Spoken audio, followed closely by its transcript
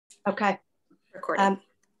Okay. Recording.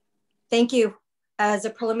 Thank you. As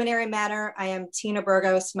a preliminary matter, I am Tina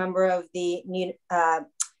Burgos, member of the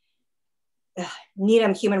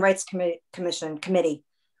Needham Human Rights Committee,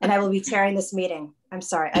 and I will be chairing this meeting. I'm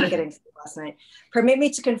sorry, I didn't get anything last night. Permit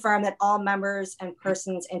me to confirm that all members and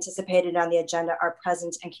persons anticipated on the agenda are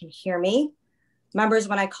present and can hear me. Members,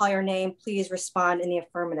 when I call your name, please respond in the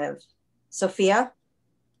affirmative. Sophia?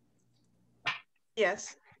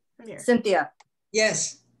 Yes, I'm here. Cynthia?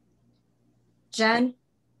 Yes. Jen?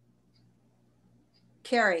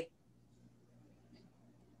 Carrie?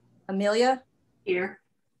 Amelia? Here.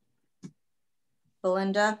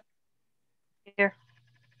 Belinda? Here.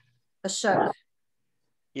 Ashok?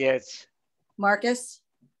 Yes. Marcus?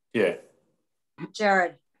 Yeah.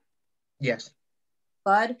 Jared? Yes.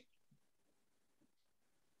 Bud?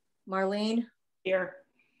 Marlene? Here.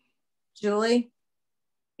 Julie?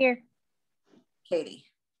 Here. Katie?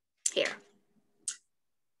 Here.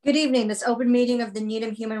 Good evening. This open meeting of the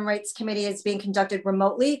Needham Human Rights Committee is being conducted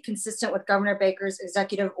remotely, consistent with Governor Baker's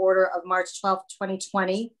executive order of March 12,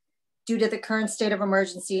 2020, due to the current state of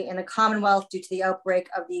emergency in the Commonwealth due to the outbreak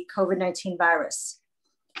of the COVID-19 virus.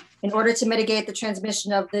 In order to mitigate the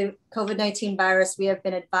transmission of the COVID-19 virus, we have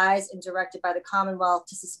been advised and directed by the Commonwealth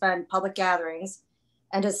to suspend public gatherings.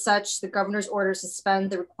 And as such, the governor's order suspend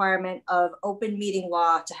the requirement of open meeting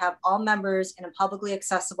law to have all members in a publicly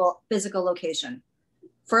accessible physical location.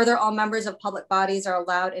 Further, all members of public bodies are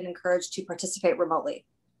allowed and encouraged to participate remotely.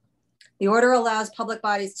 The order allows public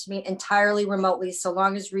bodies to meet entirely remotely so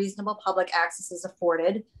long as reasonable public access is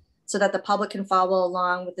afforded so that the public can follow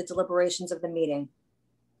along with the deliberations of the meeting.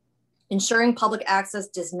 Ensuring public access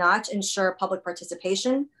does not ensure public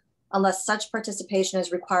participation unless such participation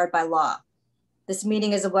is required by law. This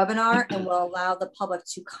meeting is a webinar and will allow the public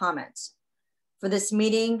to comment. For this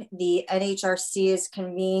meeting, the NHRC is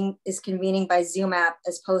convening by Zoom app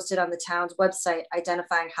as posted on the town's website,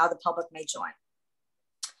 identifying how the public may join.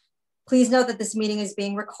 Please note that this meeting is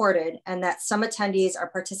being recorded and that some attendees are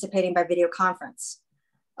participating by video conference.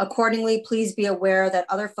 Accordingly, please be aware that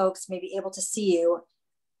other folks may be able to see you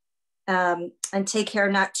and take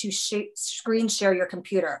care not to screen share your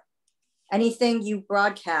computer. Anything you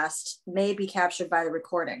broadcast may be captured by the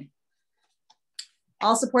recording.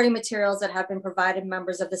 All supporting materials that have been provided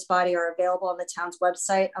members of this body are available on the town's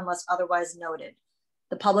website unless otherwise noted.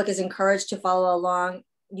 The public is encouraged to follow along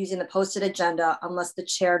using the posted agenda unless the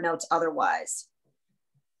chair notes otherwise.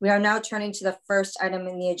 We are now turning to the first item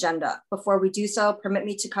in the agenda. Before we do so, permit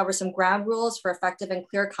me to cover some ground rules for effective and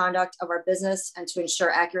clear conduct of our business and to ensure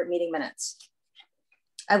accurate meeting minutes.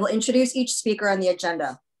 I will introduce each speaker on the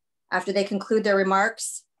agenda. After they conclude their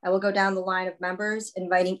remarks, I will go down the line of members,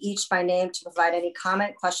 inviting each by name to provide any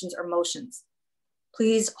comment, questions, or motions.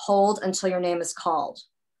 Please hold until your name is called.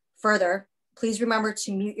 Further, please remember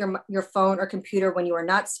to mute your phone or computer when you are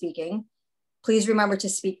not speaking. Please remember to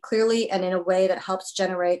speak clearly and in a way that helps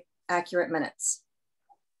generate accurate minutes.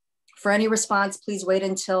 For any response, please wait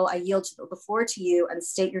until I yield the floor to you and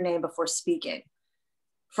state your name before speaking.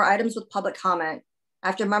 For items with public comment,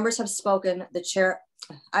 after members have spoken,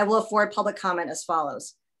 I will afford public comment as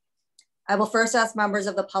follows. I will first ask members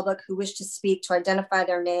of the public who wish to speak to identify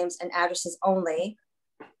their names and addresses only.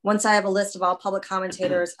 Once I have a list of all public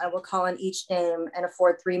commentators, I will call on each name and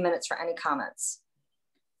afford 3 minutes for any comments.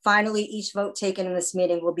 Finally, each vote taken in this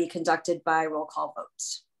meeting will be conducted by roll call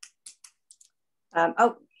votes.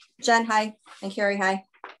 Jen, hi, and Carrie, hi.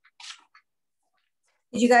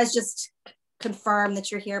 Could you guys just confirm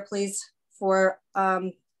that you're here, please, for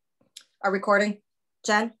our recording?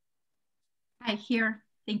 Jen? Hi, here.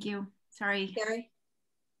 Thank you. Sorry. Carrie?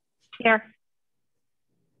 Here.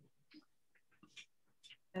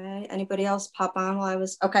 Okay, anybody else pop on while I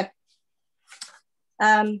was, okay.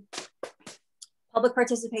 Public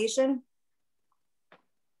participation?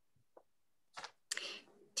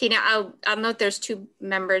 Tina, I'll note there's 2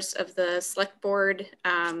 members of the select board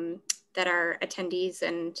that are attendees,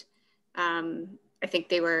 and I think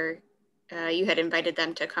they were, you had invited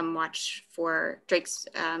them to come watch for Drake's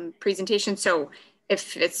presentation. So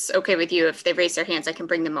if it's okay with you, if they raise their hands, I can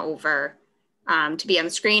bring them over to be on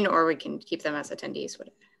the screen, or we can keep them as attendees.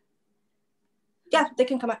 Whatever. Yeah, they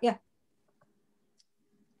can come up, yeah.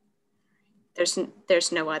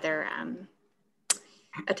 There's no other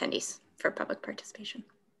attendees for public participation.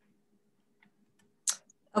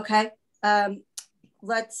 Okay, I'm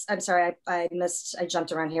sorry, I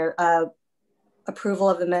jumped around here. Approval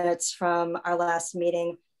of the minutes from our last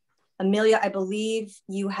meeting. Amelia, I believe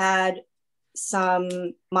you had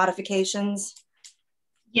some modifications.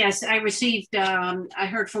 Yes, I received, I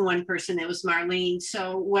heard from one person, it was Marlene.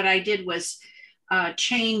 So what I did was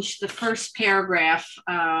changed the first paragraph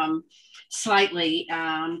slightly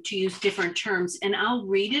to use different terms. And I'll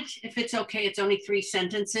read it if it's okay. It's only 3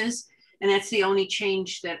 sentences. And that's the only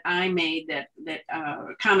change that I made, that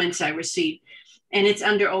comments I received. And it's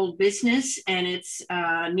under old business, and it's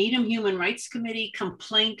Needham Human Rights Committee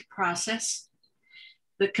complaint process.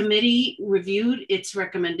 The committee reviewed its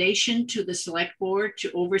recommendation to the select board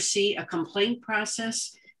to oversee a complaint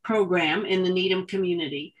process program in the Needham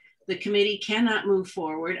community. The committee cannot move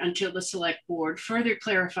forward until the select board further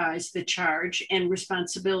clarifies the charge and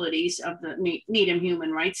responsibilities of the Needham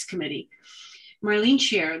Human Rights Committee. Marlene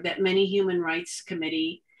shared that many human rights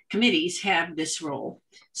committees have this role.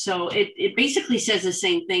 So it basically says the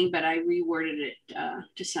same thing, but I reworded it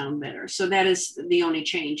to sound better. So that is the only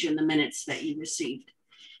change in the minutes that you received.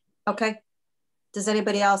 Okay. Does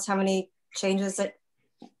anybody else have any changes that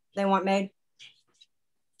they want made?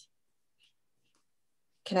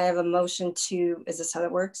 Can I have a motion to, is this how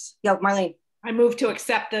it works? Yeah, Marlene. I move to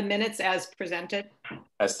accept the minutes as presented.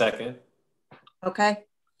 I second. Okay.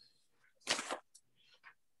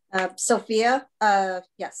 Sophia,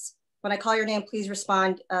 yes. When I call your name, please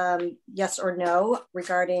respond yes or no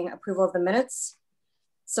regarding approval of the minutes.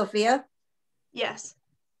 Sophia? Yes.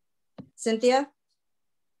 Cynthia?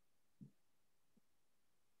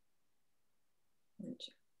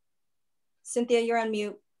 Cynthia, you're on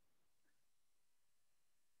mute.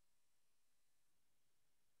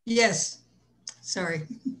 Yes. Sorry.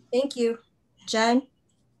 Thank you. Jen?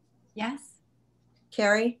 Yes.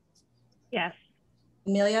 Carrie? Yes.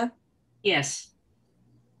 Amelia? Yes.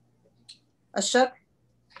 Ashok?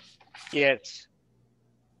 Yes.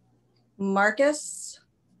 Marcus?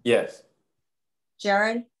 Yes.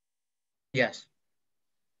 Jared? Yes.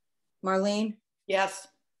 Marlene? Yes.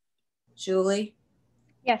 Julie?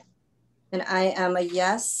 Yes. And I am a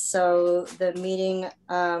yes. So the meeting,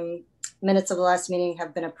 minutes of the last meeting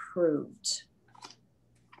have been approved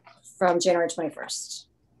from January 21st.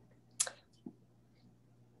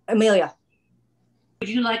 Amelia? Would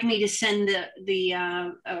you like me to send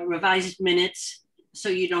the revised minutes so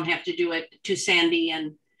you don't have to do it to Sandy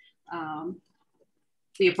and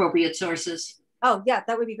the appropriate sources? Oh yeah,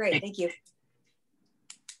 that would be great. Thank you.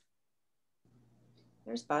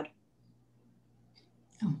 There's Bud.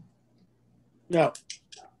 Oh. No.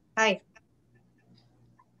 Hi.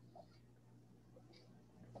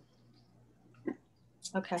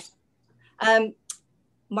 Okay.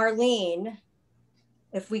 Marlene,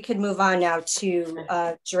 if we could move on now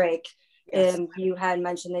to Drake. Yes. You had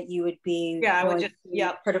mentioned that you would be Yeah, I would going just, to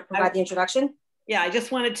yeah. provide the introduction. Yeah, I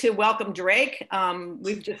just wanted to welcome Drake.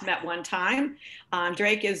 We've just met one time.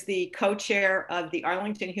 Drake is the co-chair of the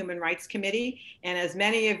Arlington Human Rights Committee. And as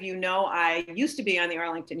many of you know, I used to be on the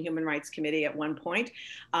Arlington Human Rights Committee at one point.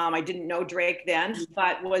 I didn't know Drake then,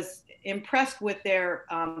 but was impressed with their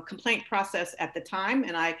complaint process at the time.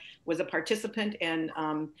 And I was a participant and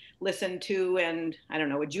listened to and, I don't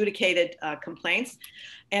know, adjudicated complaints.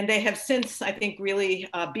 And they have since, I think, really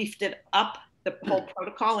beefed it up, the whole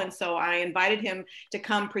protocol. And so I invited him to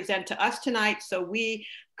come present to us tonight so we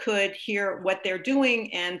could hear what they're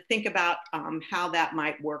doing and think about how that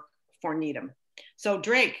might work for Needham. So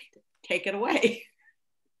Drake, take it away.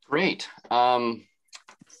 Great.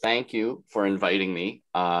 Thank you for inviting me.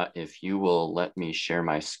 If you will let me share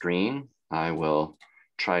my screen, I will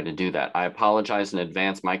try to do that. I apologize in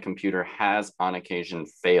advance. My computer has on occasion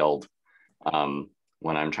failed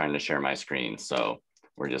when I'm trying to share my screen. So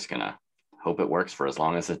we're just gonna hope it works for as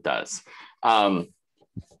long as it does. The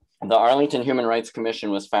Arlington Human Rights Commission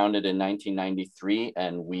was founded in 1993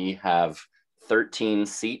 and we have 13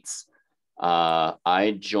 seats.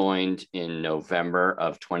 I joined in November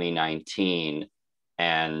of 2019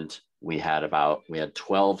 and we had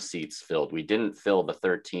 12 seats filled. We didn't fill the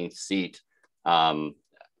 13th seat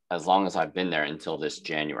as long as I've been there until this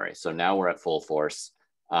January. So now we're at full force.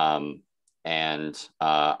 And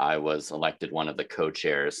I was elected one of the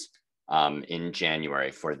co-chairs in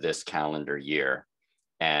January for this calendar year.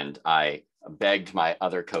 And I begged my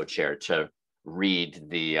other co-chair to read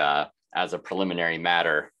the, as a preliminary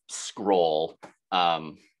matter, scroll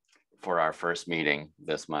for our first meeting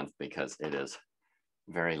this month because it is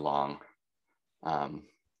very long and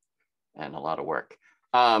a lot of work.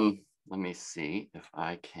 Let me see if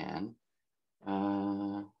I can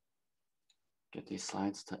get these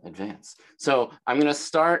slides to advance. So I'm gonna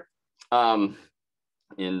start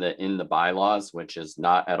in the bylaws, which is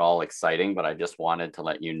not at all exciting, but I just wanted to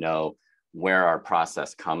let you know where our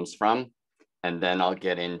process comes from. And then I'll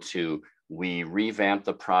get into, we revamped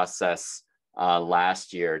the process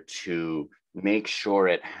last year to make sure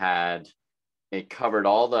it covered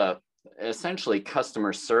all the essentially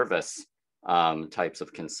customer service types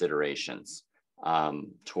of considerations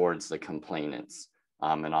towards the complainants.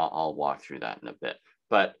 And I'll walk through that in a bit.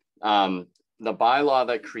 But the bylaw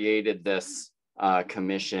that created this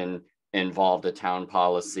commission involved a town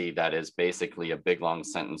policy that is basically a big long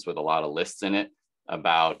sentence with a lot of lists in it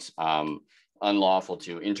about unlawful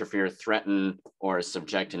to interfere, threaten, or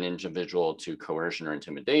subject an individual to coercion or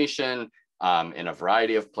intimidation in a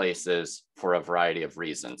variety of places for a variety of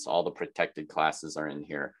reasons. All the protected classes are in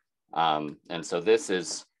here. And so this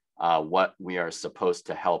is what we are supposed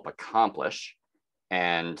to help accomplish.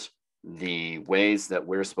 And the ways that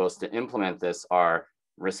we're supposed to implement this are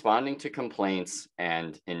responding to complaints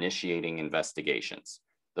and initiating investigations.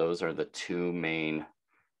 Those are the two main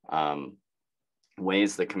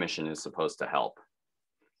ways the commission is supposed to help.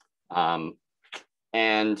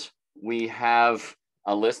 And we have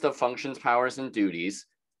a list of functions, powers, and duties.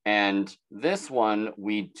 And this one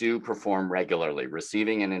we do perform regularly,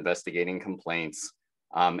 receiving and investigating complaints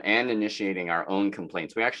and initiating our own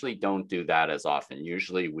complaints. We actually don't do that as often.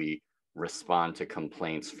 Usually we respond to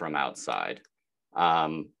complaints from outside.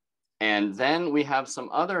 And then we have some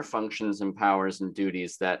other functions and powers and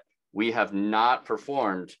duties that we have not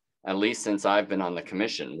performed, at least since I've been on the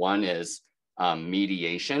commission. One is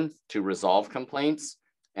mediation to resolve complaints,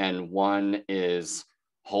 and one is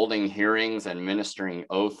holding hearings and administering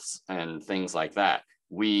oaths and things like that.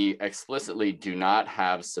 We explicitly do not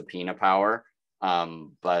have subpoena power,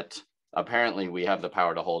 but apparently we have the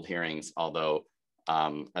power to hold hearings, although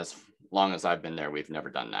as long as I've been there, we've never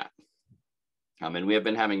done that. And we have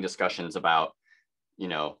been having discussions about,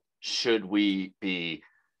 should we be,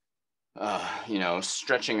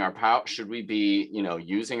 stretching our power? Should we be,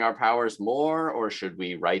 using our powers more, or should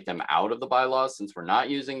we write them out of the bylaws since we're not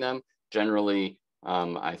using them? Generally,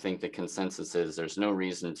 I think the consensus is there's no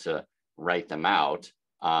reason to write them out.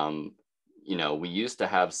 We used to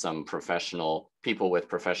have some people with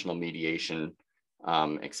professional mediation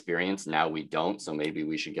experience. Now we don't, so maybe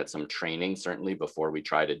we should get some training certainly before we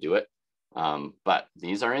try to do it. But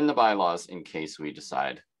these are in the bylaws in case we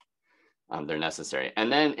decide they're necessary.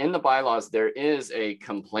 And then in the bylaws, there is a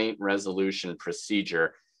complaint resolution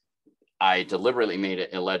procedure. I deliberately made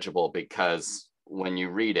it illegible because when you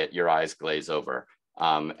read it, your eyes glaze over.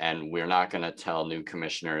 And we're not going to tell new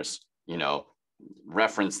commissioners,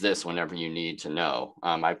 reference this whenever you need to know.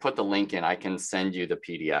 I put the link in. I can send you the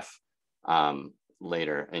PDF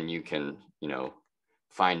later, and you can,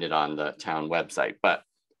 find it on the town website. But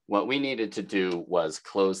what we needed to do was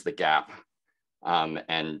close the gap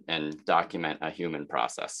and document a human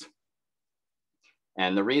process.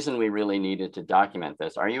 And the reason we really needed to document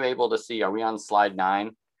this, are you able to see, are we on slide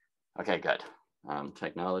 9? Okay, good.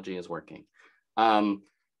 Technology is working.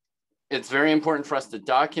 It's very important for us to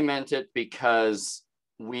document it because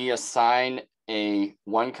we assign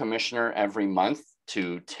one commissioner every month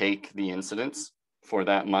to take the incidents for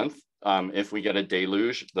that month. If we get a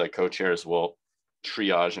deluge, the co-chairs will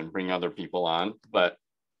triage and bring other people on, but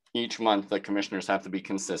each month the commissioners have to be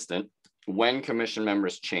consistent. When commission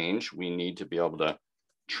members change, we need to be able to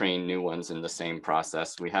train new ones in the same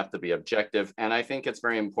process. We have to be objective. And I think it's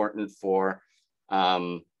very important for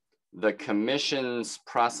the commission's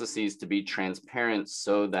processes to be transparent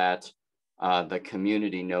so that the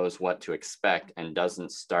community knows what to expect and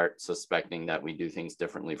doesn't start suspecting that we do things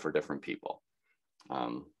differently for different people.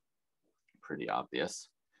 Pretty obvious.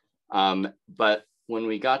 But when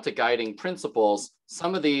we got to guiding principles,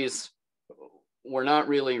 some of these were not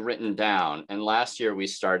really written down. And last year we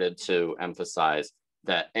started to emphasize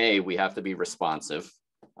that we have to be responsive.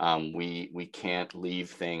 We can't leave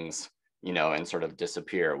things, and sort of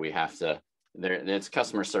disappear. We have to, it's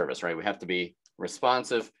customer service, right? We have to be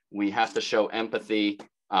responsive. We have to show empathy.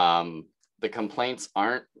 The complaints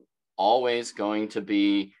aren't always going to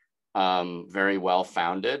be very well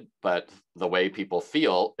founded, but the way people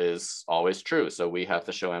feel is always true. So we have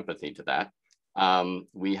to show empathy to that.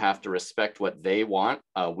 We have to respect what they want.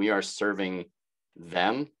 We are serving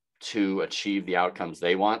them to achieve the outcomes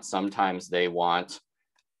they want. Sometimes they want,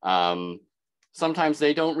 sometimes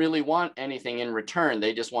they don't really want anything in return.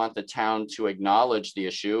 They just want the town to acknowledge the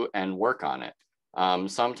issue and work on it.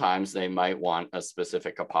 Sometimes they might want a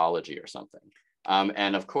specific apology or something.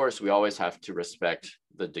 And of course, we always have to respect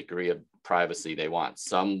the degree of privacy they want.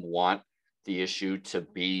 Some want the issue to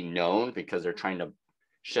be known because they're trying to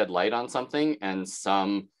shed light on something, and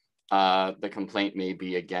some, the complaint may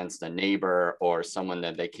be against a neighbor or someone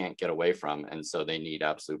that they can't get away from, and so they need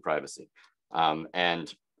absolute privacy.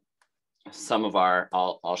 And some of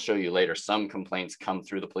I'll show you later, some complaints come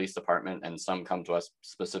through the police department and some come to us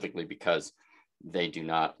specifically because they do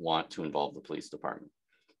not want to involve the police department.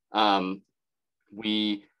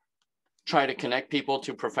 We try to connect people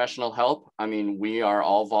to professional help. I mean, we are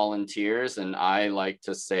all volunteers, and I like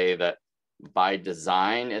to say that by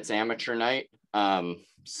design, it's amateur night.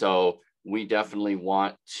 So we definitely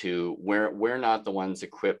want to, we're not the ones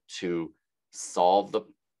equipped to solve the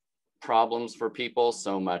problems for people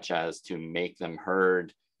so much as to make them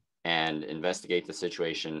heard and investigate the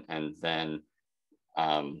situation, and then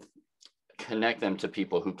connect them to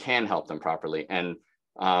people who can help them properly. And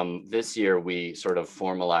this year we sort of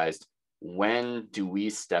formalized, when do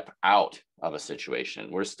we step out of a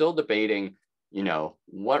situation? We're still debating, you know,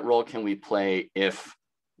 what role can we play if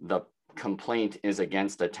the complaint is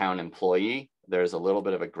against a town employee? There's a little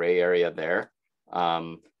bit of a gray area there.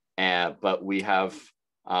 But we have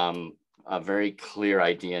a very clear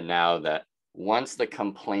idea now that once the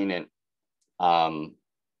complainant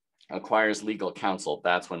acquires legal counsel,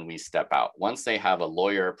 that's when we step out. Once they have a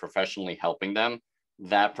lawyer professionally helping them,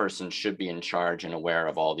 that person should be in charge and aware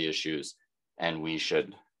of all the issues, and we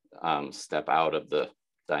should step out of the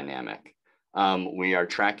dynamic. We are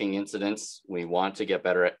tracking incidents. We want to get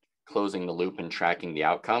better at closing the loop and tracking the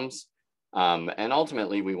outcomes. And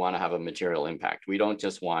ultimately, we want to have a material impact. We don't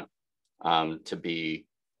just want to be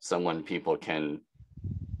someone people can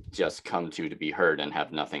just come to be heard and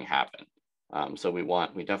have nothing happen. So we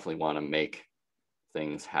definitely want to make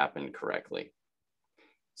things happen correctly.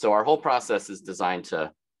 So our whole process is designed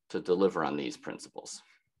to deliver on these principles.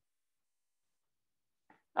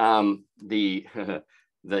 The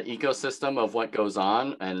ecosystem of what goes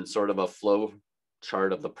on and sort of a flow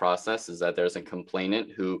chart of the process is that there's a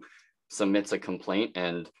complainant who submits a complaint,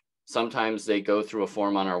 and sometimes they go through a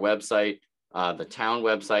form on our website. The town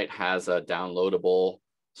website has a downloadable,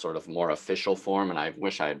 sort of more official form, and I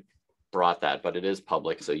wish I'd brought that, but it is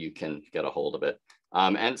public, so you can get a hold of it.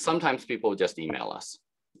 And sometimes people just email us.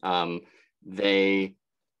 Let's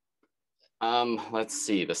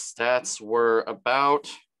see, the stats were about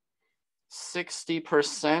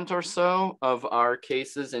 60% or so of our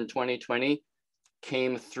cases in 2020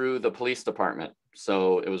 came through the police department.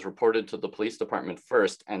 So it was reported to the police department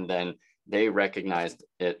first, and then they recognized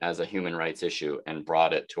it as a human rights issue and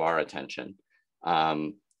brought it to our attention.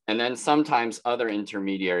 And then sometimes other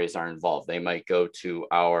intermediaries are involved. They might go to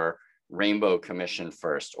our Rainbow Commission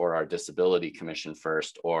first, or our Disability Commission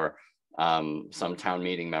first, or some town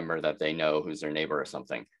meeting member that they know who's their neighbor or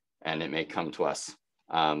something, and it may come to us.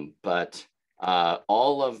 But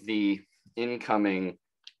all of the incoming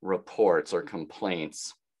reports or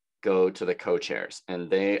complaints go to the co-chairs, and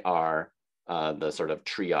they are the sort of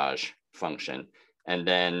triage function. And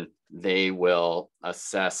then they will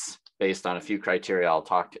assess based on a few criteria I'll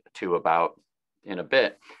talk to about in a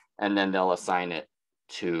bit, and then they'll assign it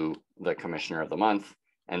to the Commissioner of the Month,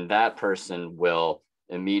 and that person will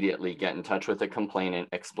immediately get in touch with the complainant,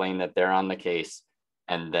 explain that they're on the case,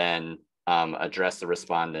 and then address the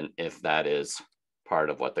respondent if that is part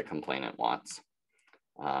of what the complainant wants,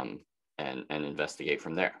 and investigate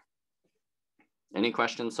from there. Any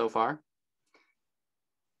questions so far?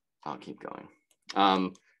 I'll keep going.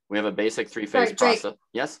 We have a basic three-phase process.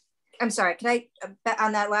 Yes? I'm sorry, can I,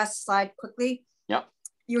 on that last slide quickly? Yep.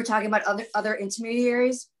 You were talking about other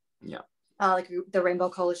intermediaries? Yeah. Like the Rainbow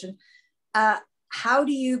Coalition. How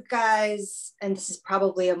do you guys, and this is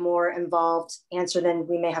probably a more involved answer than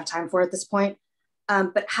we may have time for at this point,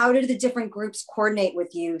 but how do the different groups coordinate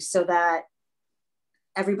with you so that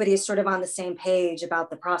everybody is sort of on the same page about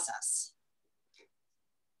the process?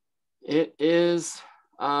 It is,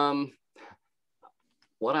 what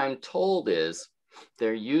I'm told is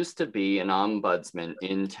there used to be an ombudsman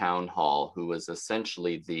in town hall who was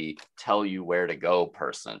essentially the tell you where to go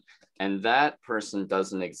person. And that person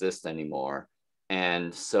doesn't exist anymore.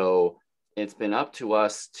 And so it's been up to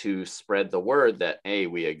us to spread the word that A,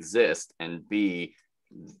 we exist, and B,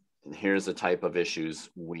 here's the type of issues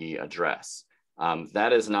we address.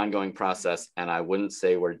 That is an ongoing process, and I wouldn't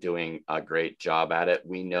say we're doing a great job at it.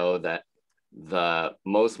 We know that the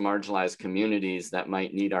most marginalized communities that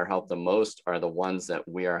might need our help the most are the ones that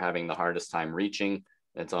we are having the hardest time reaching.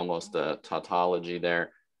 It's almost a tautology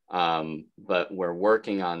there, but we're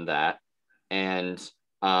working on that. And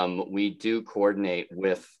we do coordinate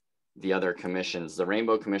with the other commissions, the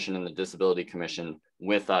Rainbow Commission and the Disability Commission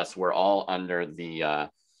with us. We're all under the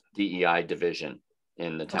DEI division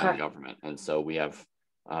in the town government. And so we have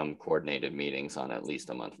coordinated meetings on at least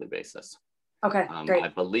a monthly basis. Okay, great. I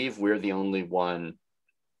believe we're the only one.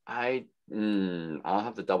 I'll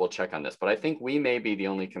have to double check on this, but I think we may be the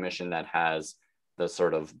only commission that has the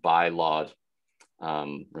sort of bylaw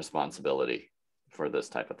responsibility for this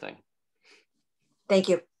type of thing. Thank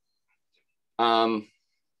you. No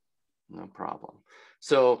problem.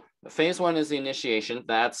 So phase one is the initiation.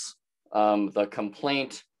 That's the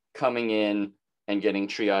complaint coming in and getting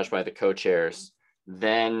triaged by the co-chairs.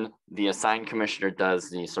 Then the assigned commissioner does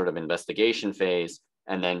the sort of investigation phase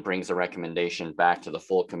and then brings a recommendation back to the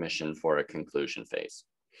full commission for a conclusion phase.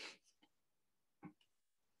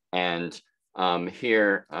 And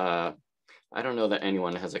here, I don't know that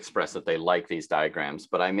anyone has expressed that they like these diagrams,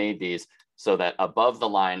 but I made these so that above the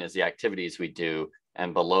line is the activities we do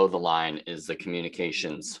and below the line is the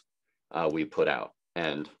communications we put out.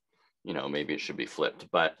 And, you know, maybe it should be flipped,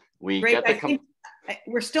 but we Great. get the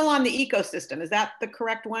we're still on the ecosystem. Is that the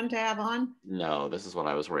correct one to have on? No, this is what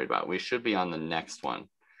I was worried about. We should be on the next one.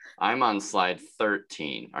 I'm on slide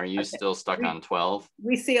 13. Are you still stuck on 12?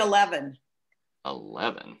 We see 11.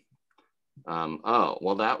 11. Oh,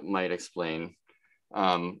 well, that might explain.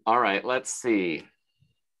 All right, let's see.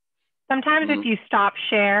 Sometimes if you stop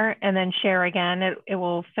share and then share again, it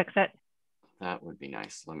will fix it. That would be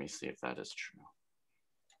nice. Let me see if that is true.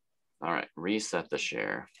 All right, reset the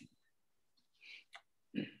share.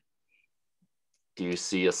 Do you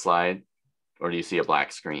see a slide or do you see a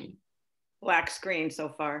black screen? Black screen so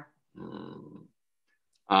far.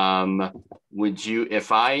 Would you,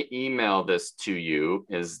 if I email this to you,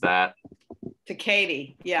 is that? To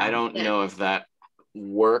Katie, yeah. I don't know if that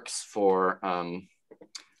works for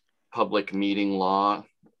public meeting law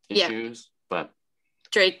issues, but.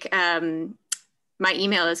 Drake, my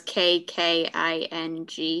email is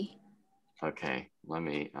KKING. Okay, let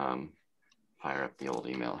me fire up the old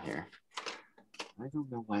email here. I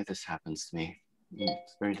don't know why this happens to me.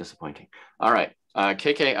 It's very disappointing. All right,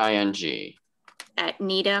 KKING. At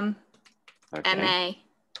needhamma.gov.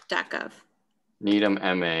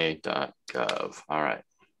 needhamma.gov. All right.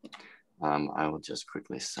 I will just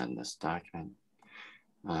quickly send this document.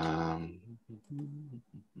 There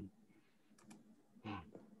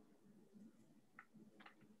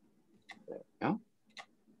we go.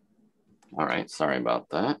 All right, sorry about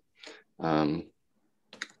that.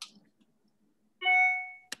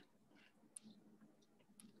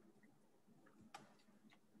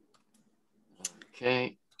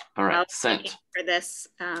 Okay, all right, sent. For this,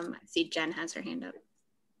 I see Jen has her hand up.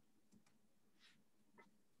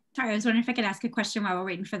 Sorry, I was wondering if I could ask a question while we're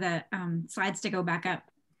waiting for the slides to go back up.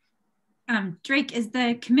 Drake, is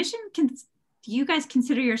the commission, do you guys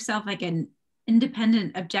consider yourself like an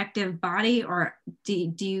independent, objective body, or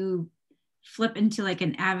do you flip into like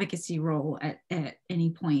an advocacy role at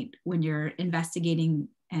any point when you're investigating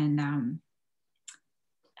and, I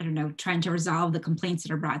don't know, trying to resolve the complaints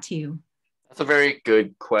that are brought to you? That's a very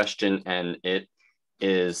good question. And it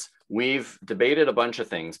is, we've debated a bunch of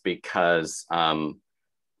things because,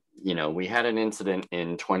 you know, we had an incident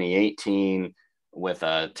in 2018 with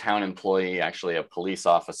a town employee, actually a police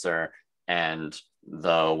officer, and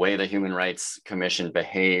the way the Human Rights Commission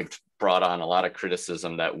behaved brought on a lot of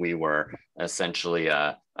criticism that we were essentially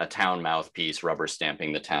a town mouthpiece, rubber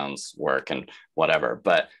stamping the town's work and whatever.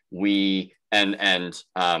 But we,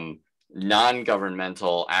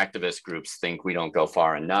 non-governmental activist groups think we don't go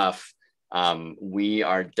far enough. We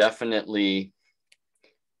are definitely,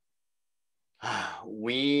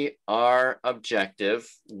 we are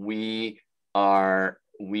objective. Our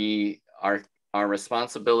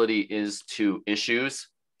responsibility is to issues.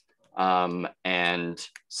 And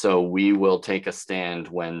so we will take a stand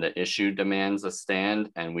when the issue demands a stand,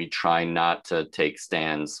 and we try not to take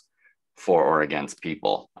stands for or against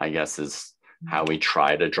people, I guess is how we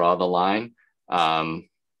try to draw the line. Oh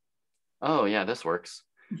yeah, this works.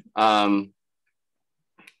 That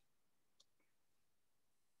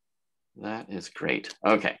is great.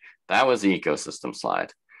 Okay, that was the ecosystem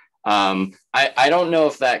slide. I don't know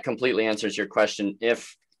if that completely answers your question.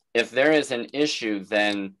 If there is an issue,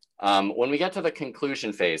 then when we get to the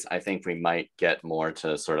conclusion phase, I think we might get more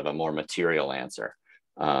to sort of a more material answer.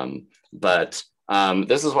 This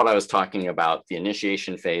is what I was talking about. The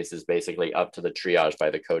initiation phase is basically up to the triage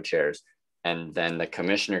by the co-chairs, and then the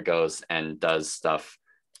commissioner goes and does stuff,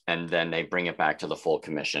 and then they bring it back to the full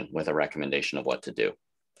commission with a recommendation of what to do.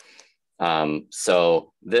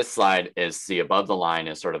 So this slide is the above the line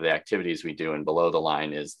is sort of the activities we do, and below the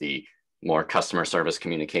line is the more customer service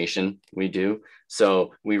communication we do.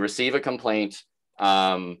 So we receive a complaint.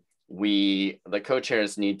 The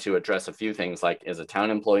co-chairs need to address a few things, like, is a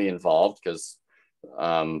town employee involved? Because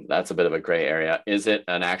that's a bit of a gray area. Is it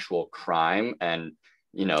an actual crime? And,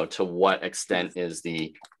 you know, to what extent is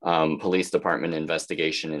the police department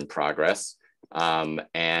investigation in progress?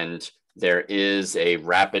 And there is a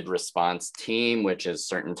rapid response team, which is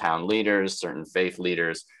certain town leaders, certain faith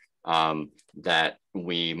leaders that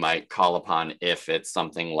we might call upon if it's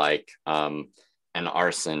something like an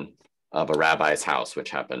arson of a rabbi's house, which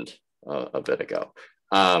happened a bit ago.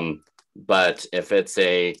 But if it's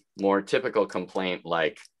a more typical complaint,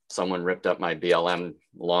 like someone ripped up my BLM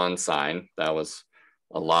lawn sign, that was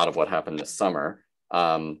a lot of what happened this summer,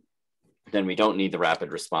 then we don't need the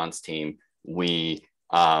rapid response team. We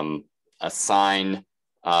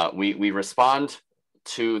we respond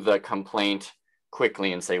to the complaint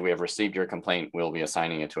quickly and say, we have received your complaint, we'll be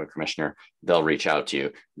assigning it to a commissioner, they'll reach out to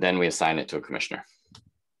you, then we assign it to a commissioner.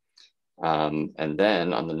 And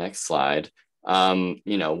then on the next slide,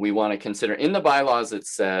 you know, we want to consider, in the bylaws it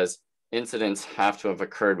says incidents have to have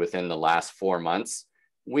occurred within the last 4 months.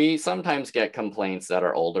 We sometimes get complaints that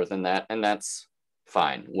are older than that, and that's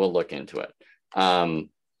fine, we'll look into it.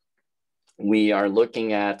 We are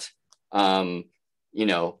looking at, you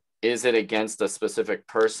know, is it against a specific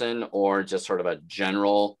person or just sort of a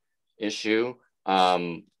general issue?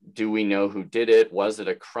 Do we know who did it? Was it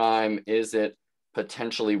a crime? Is it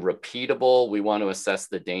potentially repeatable? We want to assess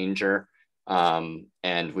the danger,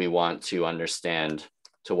 and we want to understand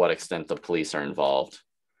to what extent the police are involved.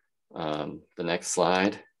 The next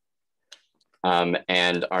slide.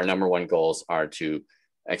 And our number one goals are to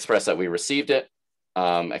express that we received it,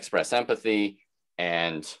 express empathy,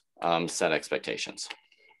 and set expectations.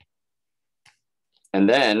 And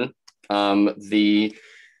then the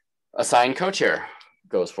assigned co-chair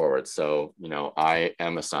goes forward. So, you know, I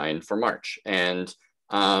am assigned for March, and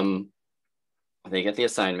they get the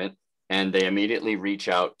assignment and they immediately reach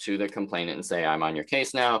out to the complainant and say, I'm on your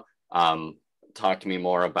case now. Talk to me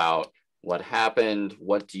more about what happened.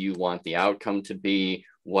 What do you want the outcome to be?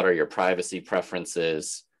 What are your privacy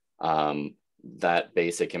preferences? That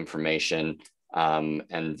basic information.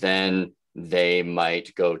 And then they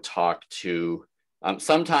might go talk to,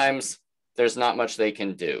 sometimes there's not much they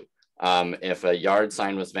can do. If a yard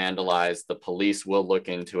sign was vandalized, the police will look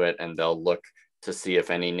into it and they'll look to see if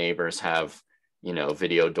any neighbors have, you know,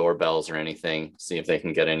 video doorbells or anything, see if they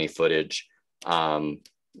can get any footage.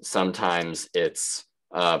 Sometimes it's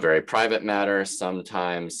a very private matter.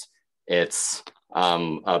 Sometimes it's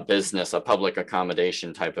a business, a public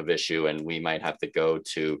accommodation type of issue, and we might have to go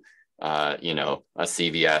to, you know, a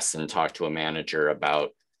CVS and talk to a manager about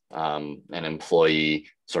an employee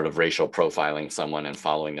sort of racial profiling someone and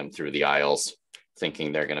following them through the aisles,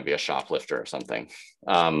 thinking they're going to be a shoplifter or something.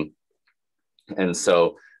 And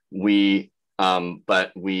so we,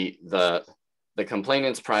 the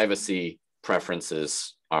complainant's privacy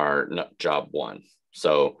preferences are job one.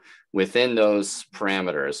 So within those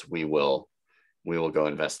parameters, we will go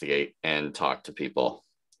investigate and talk to people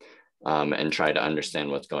and try to understand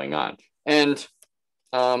what's going on. And,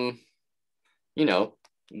 you know,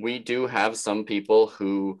 we do have some people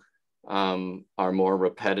who are more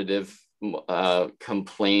repetitive,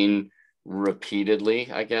 complain repeatedly,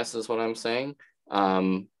 I guess is what I'm saying.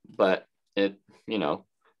 But it, you know,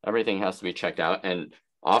 everything has to be checked out. And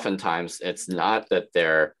oftentimes it's not that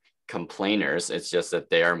they're complainers, it's just that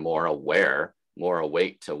they are more aware, more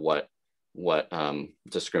awake to what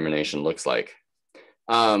discrimination looks like.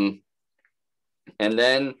 And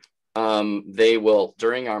then they will,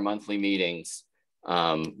 during our monthly meetings,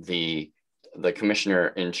 the commissioner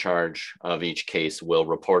in charge of each case will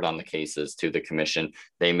report on the cases to the commission.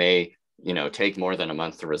 They may, you know, take more than a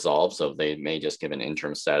month to resolve, so they may just give an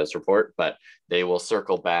interim status report, but they will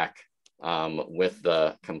circle back with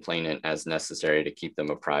the complainant as necessary to keep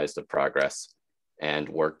them apprised of progress and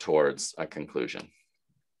work towards a conclusion.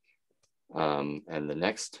 And the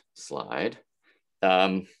next slide.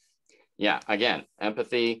 Yeah, again,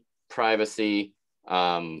 empathy, privacy,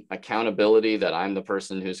 accountability, that I'm the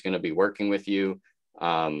person who's going to be working with you,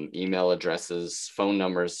 email addresses, phone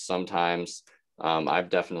numbers sometimes. I've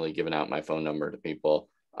definitely given out my phone number to people.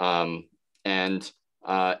 And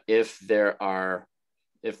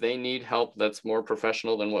if they need help that's more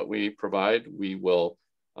professional than what we provide, we will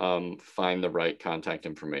find the right contact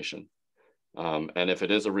information. And if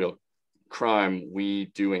it is a real crime, we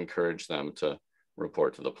do encourage them to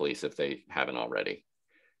report to the police if they haven't already.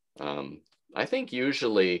 I think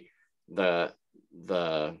usually the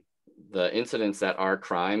incidents that are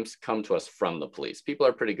crimes come to us from the police. People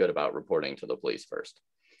are pretty good about reporting to the police first.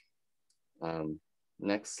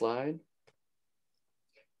 Next slide.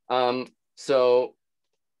 So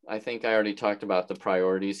I think I already talked about the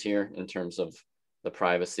priorities here in terms of the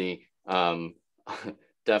privacy.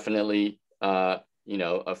 Definitely, you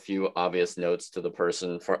know, a few obvious notes to the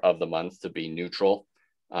person of the month to be neutral,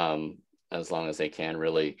 as long as they can.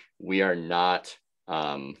 Really, we are not,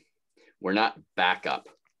 we're not backup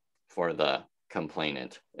for the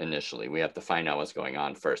complainant initially. We have to find out what's going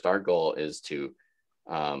on first. Our goal is to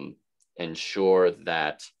ensure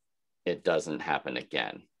that it doesn't happen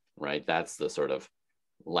again, right? That's the sort of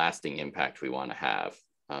lasting impact we want to have.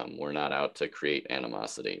 We're not out to create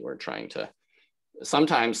animosity. We're trying to,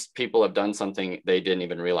 sometimes people have done something they didn't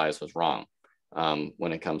even realize was wrong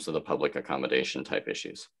when it comes to the public accommodation type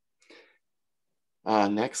issues.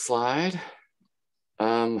 Next slide.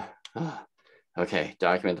 Okay,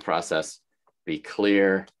 document the process, be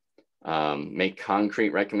clear, make concrete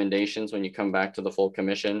recommendations when you come back to the full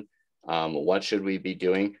commission. What should we be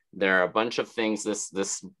doing? There are a bunch of things.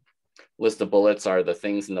 This list of bullets are the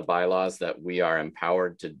things in the bylaws that we are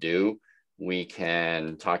empowered to do. We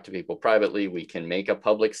can talk to people privately. We can make a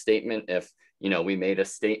public statement. If, you know, we made a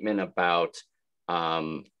statement about,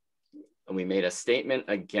 we made a statement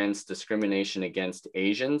against discrimination against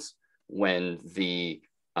Asians when the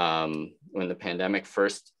pandemic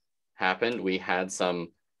first happened. We had some,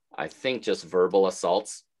 I think, just verbal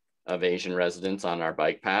assaults of Asian residents on our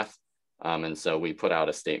bike path. And so we put out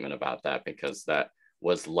a statement about that because that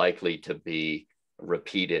was likely to be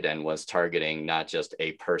repeated and was targeting not just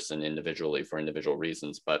a person individually for individual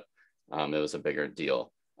reasons, but it was a bigger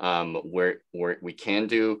deal. We can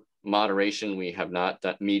do moderation. We have not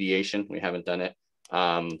done mediation. We haven't done it.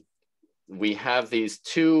 We have these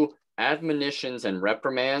two admonitions and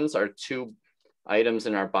reprimands are two items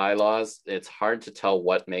in our bylaws. It's hard to tell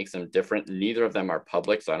what makes them different. Neither of them are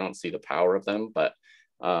public, so I don't see the power of them, but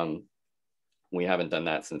we haven't done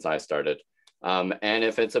that since I started. And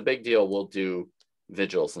if it's a big deal, we'll do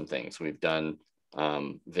vigils and things. We've done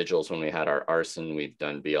vigils when we had our arson, we've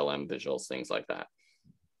done BLM vigils, things like that.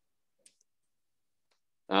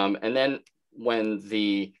 And then when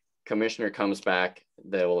the commissioner comes back,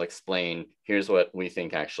 they will explain, here's what we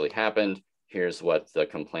think actually happened. Here's what the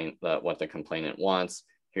complainant wants.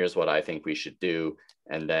 Here's what I think we should do.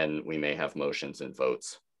 And then we may have motions and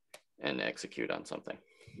votes and execute on something.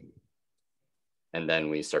 And then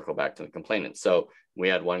we circle back to the complainant. So we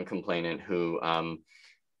had one complainant who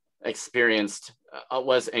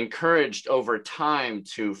was encouraged over time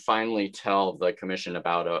to finally tell the commission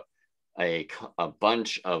about a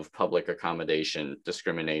bunch of public accommodation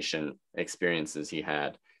discrimination experiences he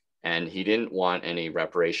had. And he didn't want any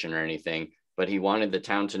reparation or anything, but he wanted the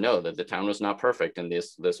town to know that the town was not perfect and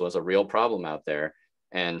this was a real problem out there.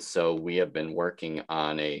 And so we have been working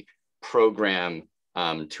on a program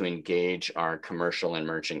to engage our commercial and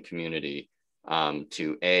merchant community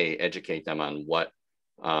to educate them on what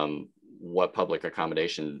public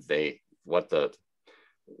accommodation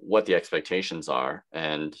what the expectations are,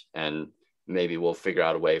 and maybe we'll figure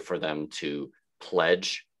out a way for them to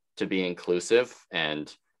pledge to be inclusive,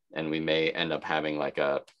 and we may end up having like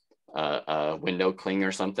a window cling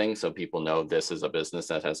or something, so people know this is a business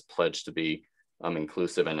that has pledged to be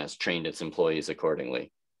inclusive and has trained its employees accordingly.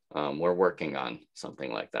 We're working on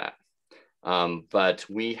something like that. But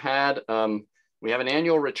we have an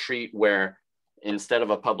annual retreat where instead of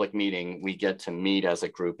a public meeting, we get to meet as a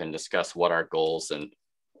group and discuss what our goals and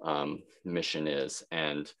mission is.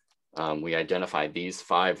 And we identify these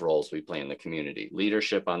 5 roles we play in the community: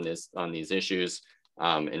 leadership on these issues,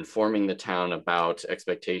 informing the town about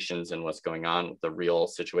expectations and what's going on with the real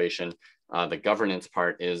situation. The governance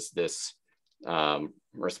part is this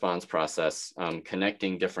response process,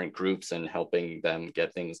 connecting different groups and helping them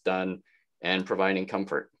get things done and providing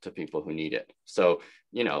comfort to people who need it. So,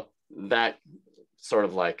 you know, that sort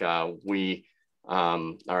of like we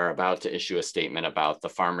are about to issue a statement about the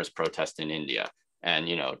farmers' protest in India. And,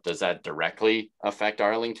 you know, does that directly affect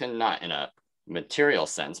Arlington? Not in a material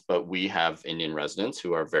sense, but we have Indian residents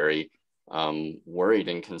who are very worried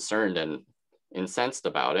and concerned and incensed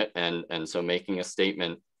about it. And so making a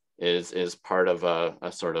statement is part of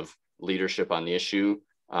a sort of leadership on the issue,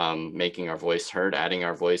 making our voice heard, adding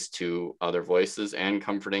our voice to other voices, and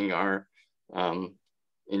comforting our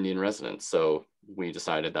Indian residents. So we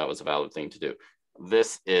decided that was a valid thing to do.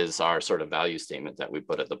 This is our sort of value statement that we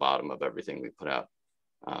put at the bottom of everything we put out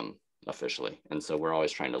officially. And so we're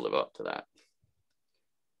always trying to live up to that.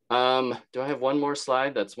 Do I have one more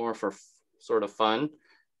slide that's more for sort of fun?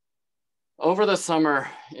 Over the summer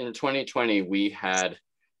in 2020, we had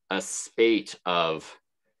a spate of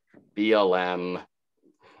BLM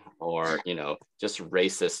or, you know, just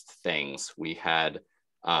racist things. We had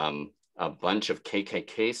a bunch of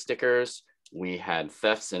KKK stickers. We had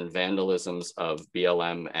thefts and vandalisms of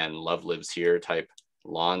BLM and Love Lives Here type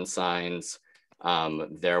lawn signs.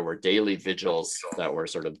 There were daily vigils that were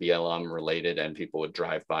sort of BLM related, and people would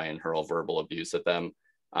drive by and hurl verbal abuse at them.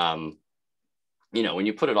 You know, when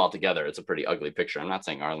you put it all together, it's a pretty ugly picture. I'm not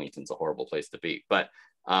saying Arlington's a horrible place to be, but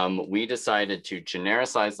we decided to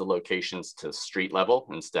genericize the locations to street level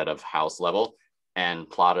instead of house level and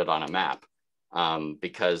plot it on a map,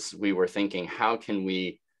 because we were thinking, how can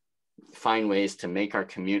we find ways to make our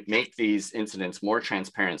make these incidents more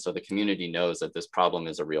transparent so the community knows that this problem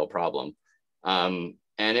is a real problem. And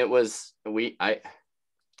it was, I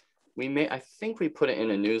think we put it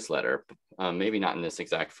in a newsletter, maybe not in this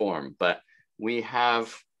exact form, but we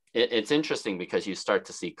have, it's interesting because you start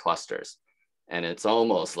to see clusters and it's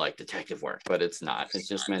almost like detective work, but it's not. It's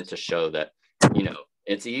just meant to show that, you know,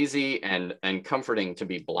 it's easy and comforting to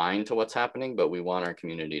be blind to what's happening, but we want our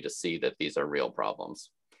community to see that these are real problems.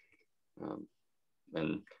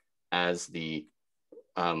 And as the,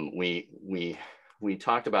 we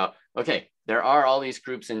talked about, okay, there are all these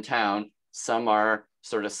groups in town. Some are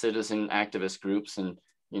sort of citizen activist groups, and,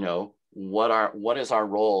 you know, what is our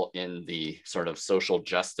role in the sort of social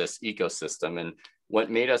justice ecosystem? And what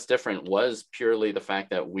made us different was purely the fact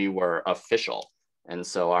that we were official. And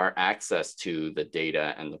so our access to the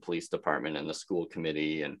data and the police department and the school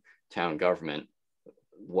committee and town government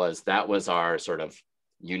was our sort of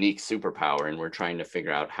unique superpower. And we're trying to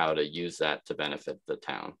figure out how to use that to benefit the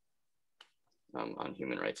town on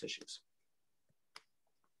human rights issues.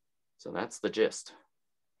 So that's the gist.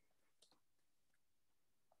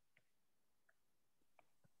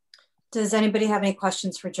 Does anybody have any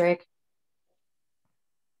questions for Drake?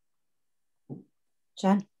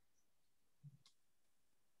 Jen?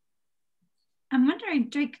 I'm wondering,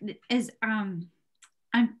 Drake, I'm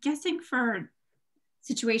guessing for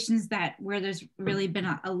situations where there's really been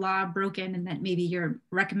a law broken and that maybe you're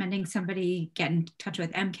recommending somebody get in touch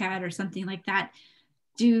with MCAT or something like that,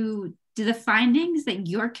 do the findings that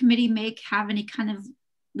your committee make have any kind of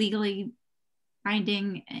legally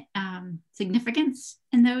binding significance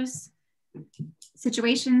in those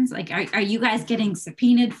situations? Like, are you guys getting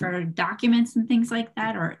subpoenaed for documents and things like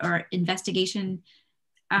that, or investigation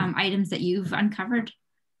items that you've uncovered?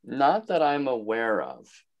 Not that I'm aware of.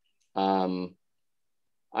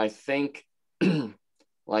 I think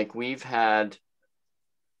like we've had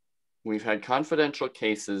confidential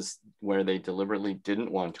cases where they deliberately didn't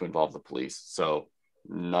want to involve the police. So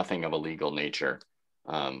nothing of a legal nature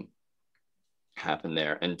happened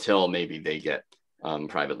there until maybe they get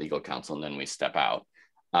private legal counsel, and then we step out.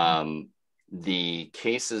 The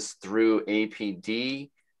cases through APD,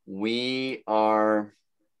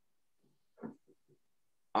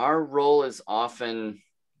 our role is often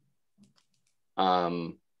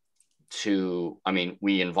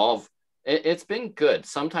we involve, it's been good.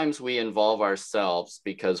 Sometimes we involve ourselves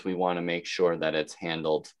because we want to make sure that it's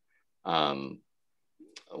handled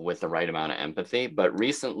with the right amount of empathy. But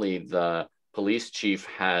recently the police chief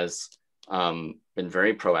has been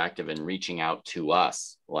very proactive in reaching out to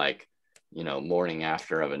us, like, you know, morning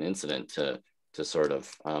after of an incident to sort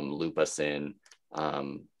of loop us in.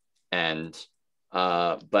 But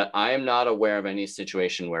I am not aware of any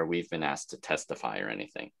situation where we've been asked to testify or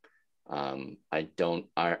anything.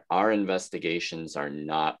 Our investigations are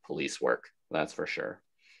not police work, that's for sure.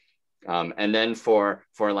 And then for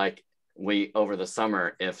like, over the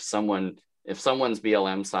summer, if someone's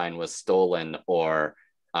BLM sign was stolen or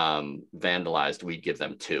vandalized, we'd give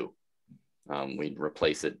them 2. We'd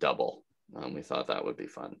replace it double. We thought that would be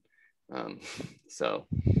fun. So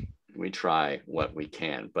we try what we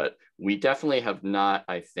can, but we definitely have not,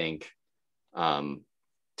 I think,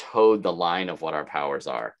 towed the line of what our powers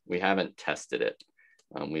are. We haven't tested it.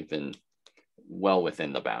 We've been well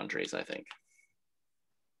within the boundaries, I think.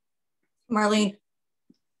 Marlene?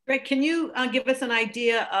 Greg, can you give us an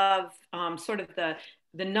idea of sort of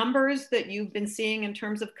the numbers that you've been seeing in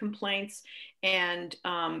terms of complaints, and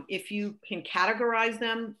if you can categorize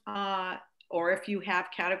them, or if you have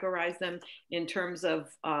categorized them in terms of,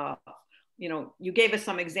 you know, you gave us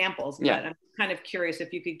some examples, but I'm kind of curious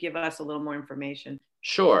if you could give us a little more information.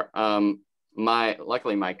 Sure.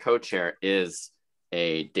 Luckily my co-chair is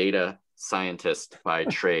a data scientist by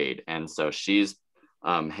trade. And so she's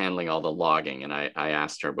handling all the logging. And I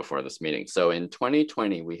asked her before this meeting. So in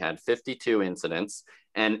 2020, we had 52 incidents,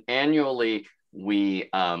 and annually we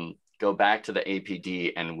go back to the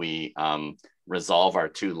APD and we resolve our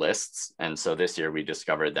 2 lists. And so this year we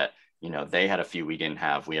discovered that, you know, they had a few we didn't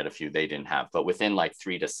have, we had a few they didn't have, but within like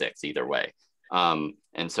 3 to 6 either way.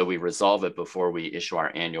 And so we resolve it before we issue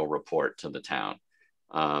our annual report to the town.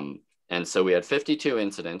 And so we had 52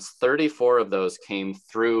 incidents, 34 of those came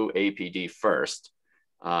through APD first.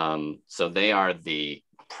 So they are the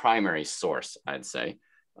primary source, I'd say.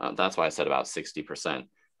 That's why I said about 60%.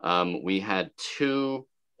 We had 2,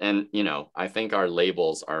 and, you know, I think our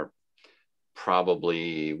labels are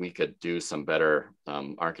probably, we could do some better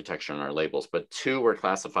architecture on our labels, but 2 were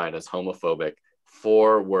classified as homophobic,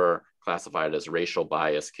 4 were classified as racial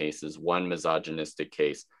bias cases, 1 misogynistic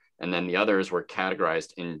case, and then the others were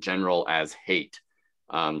categorized in general as hate.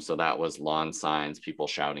 So that was lawn signs, people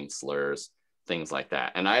shouting slurs, things like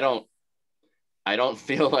that. And I don't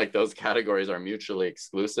feel like those categories are mutually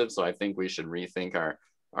exclusive. So I think we should rethink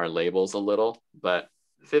our labels a little, but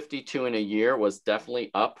 52 in a year was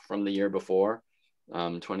definitely up from the year before.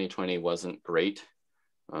 2020 wasn't great,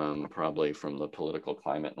 probably from the political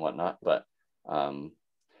climate and whatnot, but, and,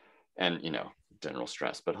 you know, general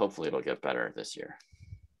stress, but hopefully it'll get better this year.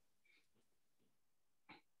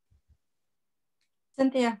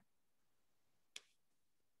 Cynthia.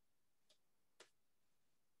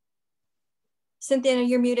 Cynthia,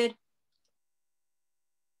 you're muted.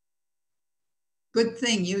 Good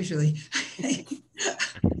thing, usually.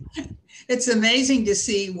 It's amazing to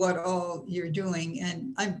see what all you're doing.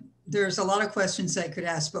 And there's a lot of questions I could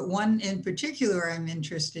ask, but one in particular I'm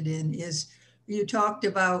interested in is you talked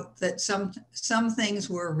about that some things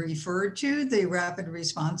were referred to the Rapid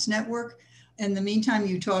Response Network. In the meantime,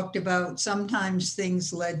 you talked about sometimes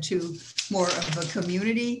things led to more of a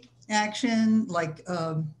community action, like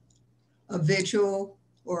a vigil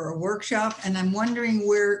or a workshop. And I'm wondering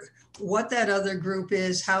what that other group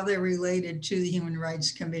is, how they're related to the Human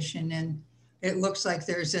Rights Commission. And it looks like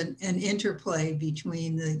there's an interplay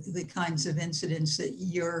between the kinds of incidents that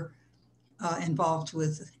you're involved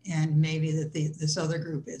with and maybe that this other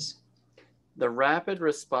group is. The Rapid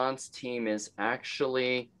Response Team is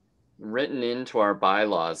actually written into our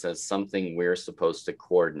bylaws as something we're supposed to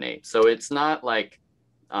coordinate. So it's not like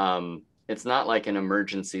an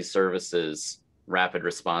emergency services rapid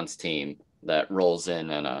response team that rolls in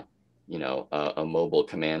a mobile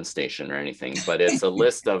command station or anything, but it's a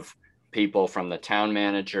list of people from the town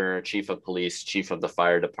manager, chief of police, chief of the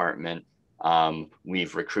fire department.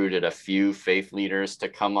 We've recruited a few faith leaders to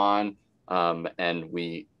come on, and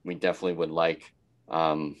we definitely would like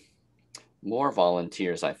more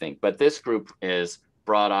volunteers, I think. But this group is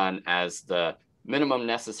brought on as the minimum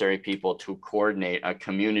necessary people to coordinate a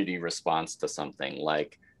community response to something.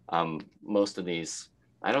 Like most of these,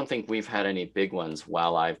 I don't think we've had any big ones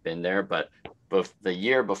while I've been there, but the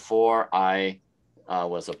year before I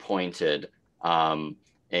was appointed,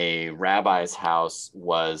 a rabbi's house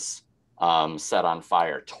was set on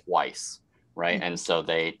fire twice, right? Mm-hmm. And so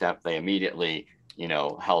they immediately,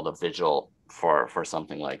 held a vigil for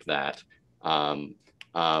something like that. When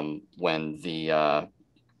the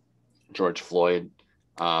George Floyd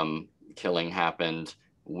killing happened,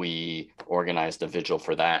 we organized a vigil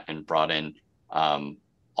for that and brought in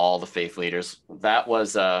all the faith leaders. That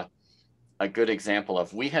was a good example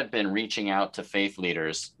of, we had been reaching out to faith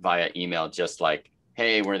leaders via email, just like,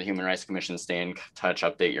 hey, we're the Human Rights Commission, stay in touch,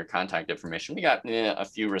 update your contact information. We got a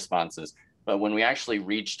few responses, but when we actually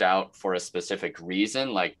reached out for a specific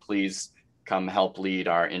reason, like, please come help lead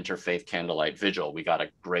our interfaith candlelight vigil, we got a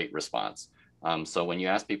great response. So when you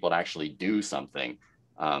ask people to actually do something,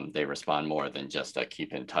 they respond more than just a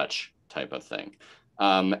keep in touch type of thing.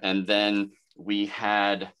 And then we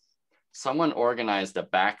had someone organized a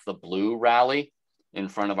Back the Blue rally in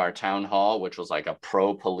front of our town hall, which was like a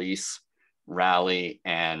pro-police rally.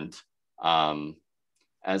 And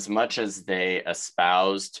as much as they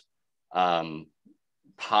espoused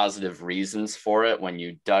positive reasons for it, when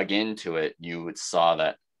you dug into it, you saw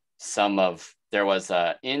that there was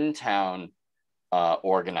a in-town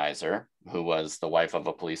organizer who was the wife of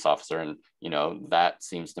a police officer, and that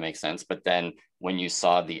seems to make sense. But then when you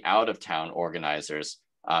saw the out-of-town organizers,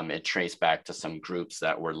 it traced back to some groups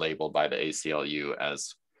that were labeled by the ACLU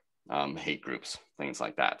as hate groups, things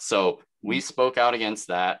like that. So we spoke out against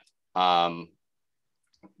that. The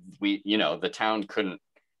town couldn't,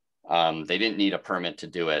 they didn't need a permit to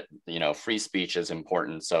do it. Free speech is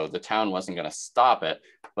important. So the town wasn't going to stop it,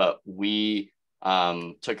 but we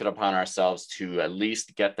took it upon ourselves to at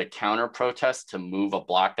least get the counter protest to move a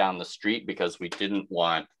block down the street, because we didn't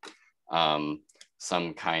want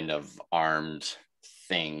some kind of armed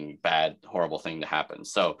thing, bad, horrible thing to happen.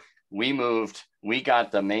 So we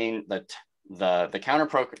got the counter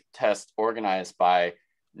protest organized by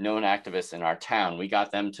known activists in our town. We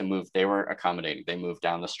got them to move. They were accommodating. They moved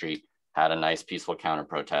down the street, had a nice peaceful counter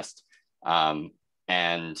protest. And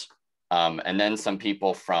then some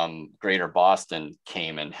people from Greater Boston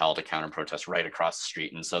came and held a counter protest right across the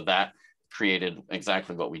street. And so that created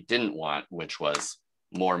exactly what we didn't want, which was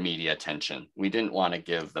more media attention. We didn't want to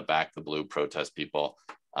give the Back the Blue protest people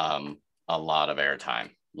a lot of airtime.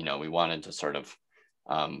 We wanted to sort of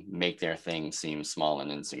make their thing seem small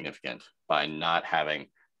and insignificant by not having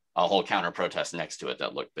a whole counter protest next to it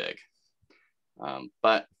that looked big.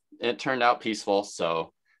 But it turned out peaceful,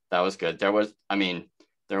 so that was good. There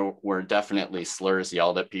were definitely slurs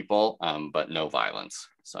yelled at people, but no violence.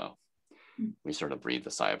 So we sort of breathed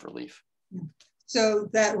a sigh of relief. So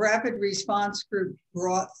that rapid response group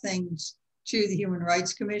brought things to the Human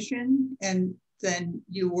Rights Commission, and then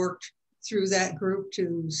you worked through that group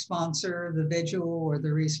to sponsor the vigil or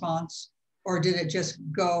the response, or did it just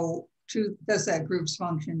go to, does that group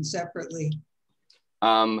function separately?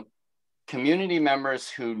 Community members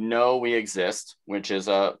who know we exist, which is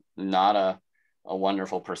not a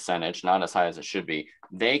wonderful percentage, not as high as it should be,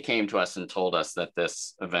 they came to us and told us that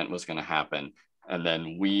this event was going to happen, and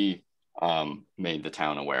then we made the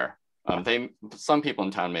town aware. Some people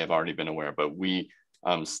in town may have already been aware, but we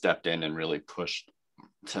stepped in and really pushed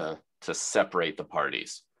to separate the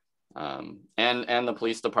parties. And the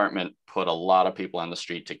police department put a lot of people on the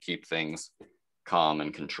street to keep things calm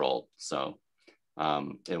and controlled. So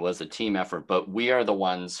it was a team effort, but we are the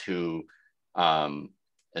ones who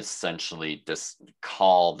essentially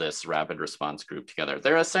call this rapid response group together.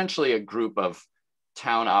 They're essentially a group of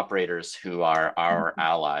town operators who are our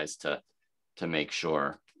allies to make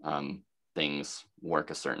sure things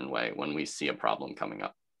work a certain way when we see a problem coming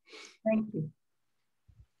up. Thank you.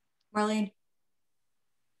 Marlene?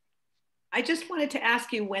 I just wanted to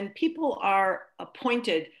ask you, when people are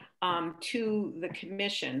appointed to the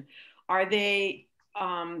commission, are they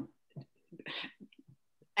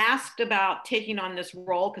asked about taking on this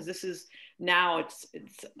role? Because this is now, it's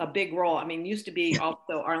a big role. I mean, used to be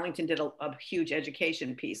also Arlington did a huge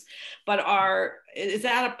education piece, but is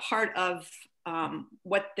that a part of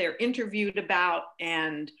what they're interviewed about,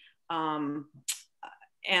 and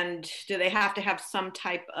do they have to have some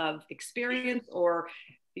type of experience, or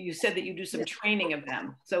you said that you do some training of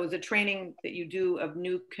them? So is it training that you do of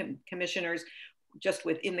new commissioners just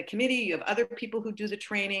within the committee? You have other people who do the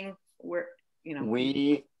training? Where, you know,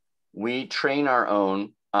 we train our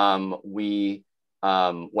own. Well,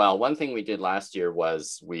 one thing we did last year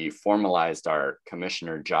was we formalized our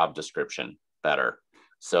commissioner job description better,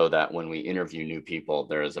 so that when we interview new people,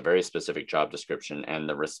 there is a very specific job description, and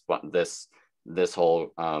this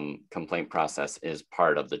whole complaint process is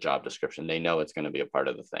part of the job description. They know it's going to be a part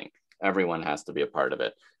of the thing. Everyone has to be a part of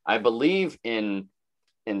it. I believe in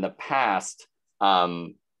the past,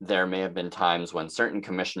 there may have been times when certain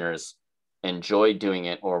commissioners enjoyed doing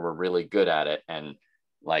it or were really good at it, and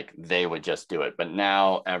like they would just do it. But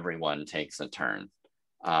now everyone takes a turn.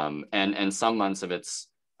 And some months,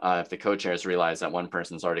 if the co-chairs realize that one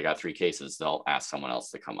person's already got 3 cases, they'll ask someone else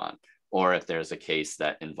to come on. Or if there's a case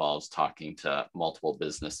that involves talking to multiple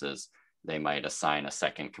businesses, they might assign a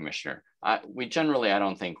second commissioner. We generally, I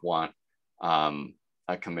don't think, want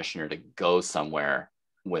a commissioner to go somewhere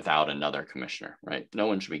without another commissioner, right? No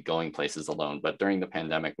one should be going places alone, but during the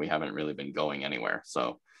pandemic, we haven't really been going anywhere.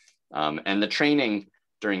 So, and the training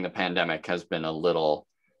during the pandemic has been a little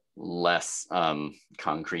less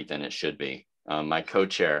concrete than it should be. My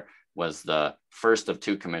co-chair was the first of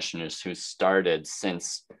 2 commissioners who started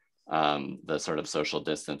since the sort of social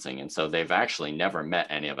distancing. And so they've actually never met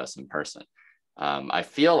any of us in person. I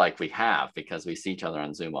feel like we have, because we see each other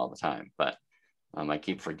on Zoom all the time, but I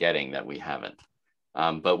keep forgetting that we haven't.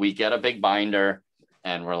 But we get a big binder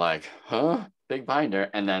and we're like, huh, big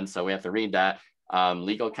binder. And then, so we have to read that.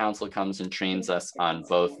 Legal counsel comes and trains us on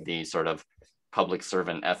both the sort of public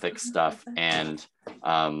servant ethics stuff and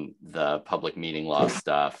the public meeting law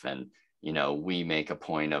stuff. And, you know, we make a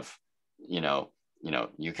point of,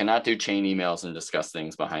 you cannot do chain emails and discuss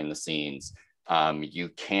things behind the scenes. You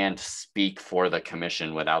can't speak for the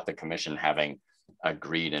commission without the commission having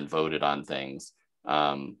agreed and voted on things.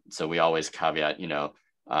 So we always caveat,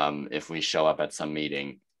 if we show up at some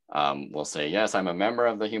meeting, we'll say, yes, I'm a member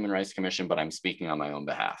of the Human Rights Commission, but I'm speaking on my own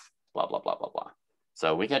behalf, blah, blah, blah, blah, blah.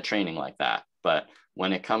 So we get training like that. But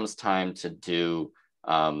when it comes time to do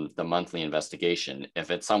the monthly investigation,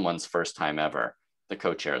 if it's someone's first time ever, the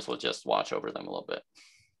co-chairs will just watch over them a little bit.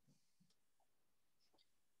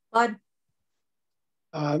 Bud?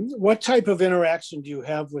 What type of interaction do you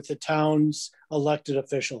have with the town's elected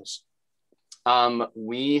officials?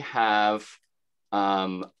 We have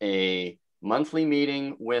a monthly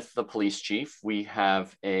meeting with the police chief. We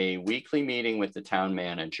have a weekly meeting with the town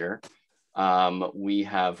manager. We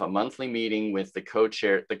have a monthly meeting with the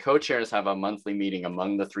co-chair. The co-chairs have a monthly meeting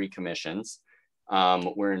among the 3 commissions.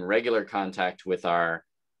 We're in regular contact with our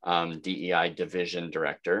DEI division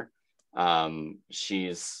director.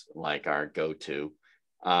 She's like our go-to.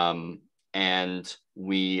 And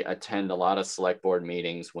we attend a lot of select board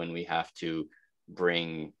meetings when we have to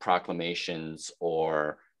bring proclamations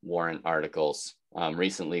or warrant articles.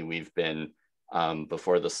 Recently, we've been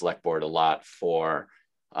before the select board a lot for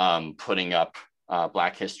putting up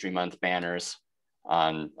Black History Month banners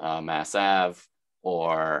on Mass Ave,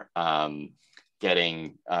 or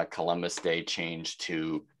getting Columbus Day changed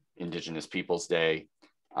to Indigenous Peoples Day.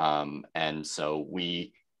 And so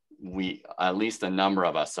we at least a number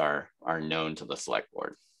of us are known to the select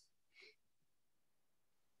board.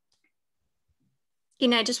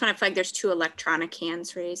 Tina, I just want to flag there's 2 electronic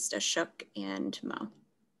hands raised, Ashok and Mo.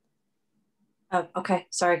 Oh, okay,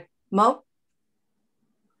 sorry. Mo?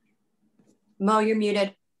 Mo, you're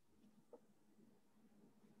muted.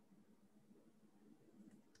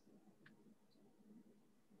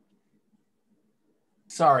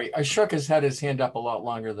 Sorry, Ashok has had his hand up a lot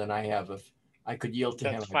longer than I have. If I could yield to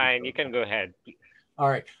him. That's fine, you can go ahead. All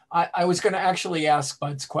right, I was going to actually ask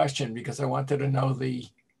Bud's question because I wanted to know the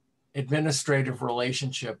administrative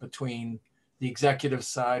relationship between the executive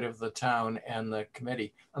side of the town and the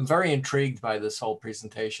committee. I'm very intrigued by this whole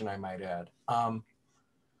presentation, I might add.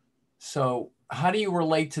 So how do you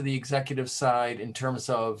relate to the executive side in terms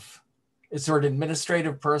of, is there an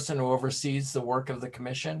administrative person who oversees the work of the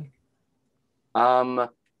commission? The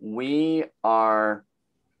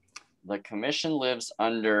commission lives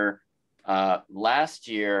under, last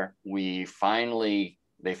year,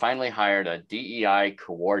 they finally hired a DEI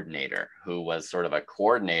coordinator who was sort of a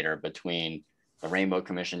coordinator between the Rainbow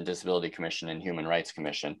Commission, Disability Commission, and Human Rights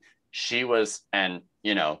Commission. She was, and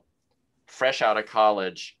you know, fresh out of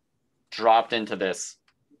college, dropped into this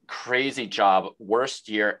crazy job, worst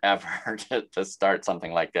year ever to start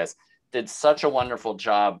something like this. Did such a wonderful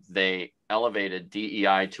job. They elevated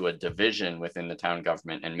DEI to a division within the town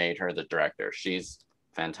government and made her the director. She's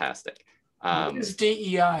fantastic. What is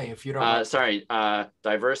DEI, if you don't know? Sorry,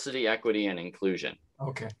 diversity, equity, and inclusion.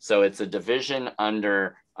 Okay. So it's a division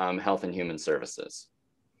under Health and Human Services.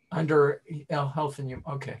 Under Health and Human,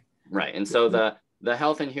 okay. Right, and so the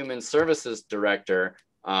Health and Human Services director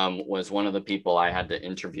was one of the people I had to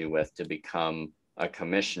interview with to become a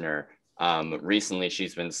commissioner. Recently,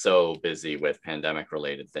 she's been so busy with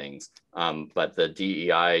pandemic-related things, but the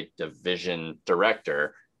DEI division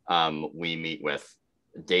director, we meet with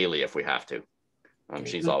daily if we have to.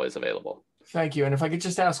 She's always available. Thank you. And if I could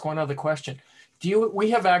just ask one other question. We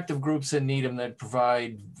have active groups in Needham that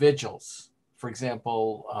provide vigils. For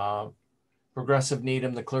example, Progressive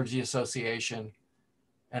Needham, the Clergy Association,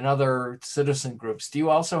 and other citizen groups. Do you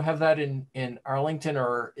also have that in Arlington,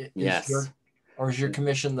 or yes, is your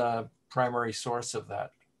commission the primary source of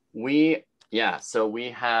that? So we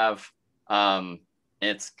have,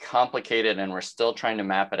 it's complicated and we're still trying to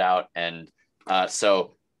map it out. And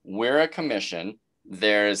so we're a commission.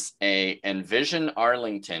 There's a Envision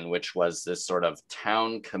Arlington, which was this sort of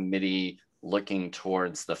town committee looking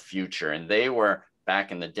towards the future. And they were,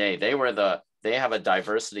 back in the day, they have a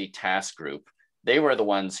diversity task group. They were the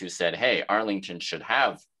ones who said, hey, Arlington should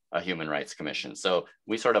have a human rights commission. So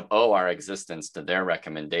we sort of owe our existence to their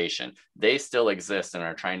recommendation. They still exist and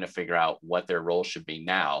are trying to figure out what their role should be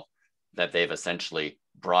now that they've essentially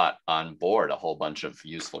brought on board a whole bunch of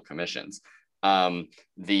useful commissions.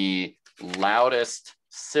 The loudest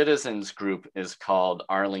citizens group is called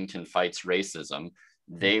Arlington Fights Racism.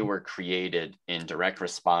 They were created in direct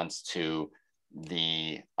response to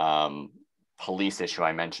the police issue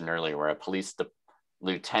I mentioned earlier, where a police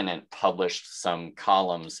lieutenant published some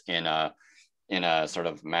columns in a sort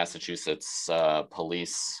of Massachusetts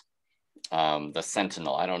police, the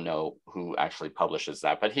Sentinel. I don't know who actually publishes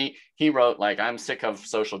that, but he wrote, like, I'm sick of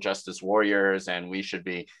social justice warriors and we should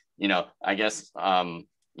be, I guess,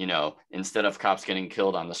 instead of cops getting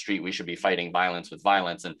killed on the street, we should be fighting violence with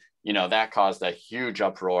violence. And, that caused a huge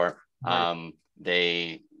uproar. Right.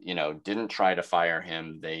 They, didn't try to fire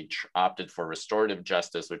him. They opted for restorative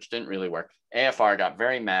justice, which didn't really work. AFR got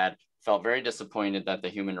very mad, felt very disappointed that the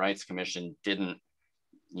Human Rights Commission didn't,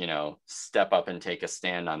 step up and take a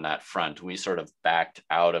stand on that front. We sort of backed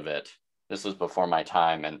out of it. This was before my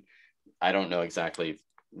time, and I don't know exactly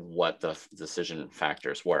what the decision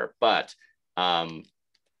factors were. But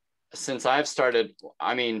since I've started,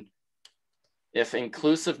 if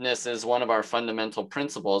inclusiveness is one of our fundamental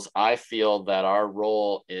principles, I feel that our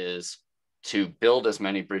role is to build as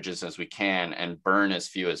many bridges as we can and burn as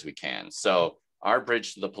few as we can. So our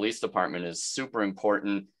bridge to the police department is super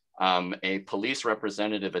important. A police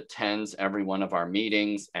representative attends every one of our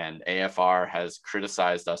meetings, and AFR has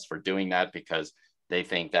criticized us for doing that because they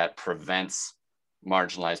think that prevents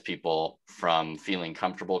marginalized people from feeling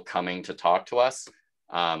comfortable coming to talk to us.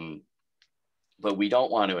 But we don't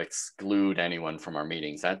want to exclude anyone from our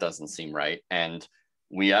meetings. That doesn't seem right. And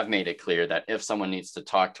we have made it clear that if someone needs to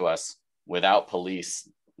talk to us without police,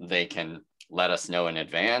 they can let us know in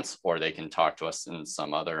advance, or they can talk to us in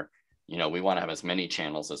some other, we want to have as many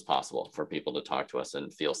channels as possible for people to talk to us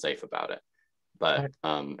and feel safe about it. But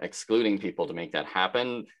excluding people to make that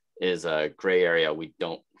happen is a gray area we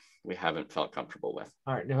don't we haven't felt comfortable with.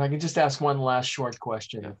 All right, if I can just ask one last short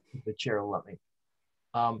question, if the chair will let me.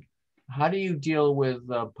 How do you deal with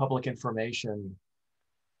public information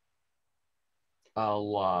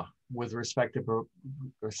law with respect to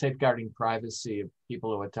or safeguarding privacy of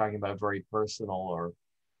people who are talking about very personal or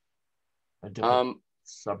different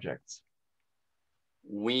subjects?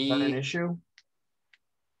 Is that an issue?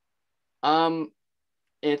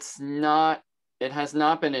 It's not, it has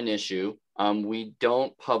not been an issue. We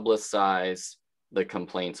don't publicize the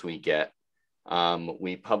complaints we get.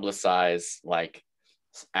 We publicize like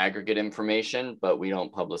aggregate information, but we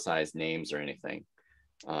don't publicize names or anything.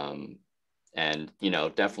 And, you know,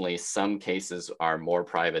 definitely some cases are more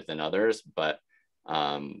private than others, but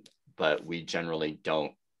we generally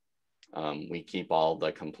don't. We keep all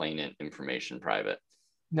the complainant information private.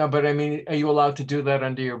 No, but I mean, are you allowed to do that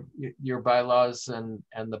under your bylaws and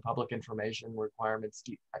the public information requirements?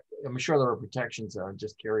 I'm sure there are protections there. I'm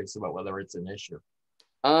just curious about whether it's an issue.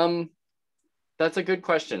 That's a good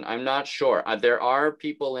question. I'm not sure. There are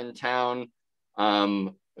people in town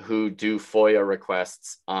who do FOIA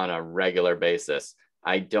requests on a regular basis.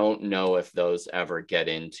 I don't know if those ever get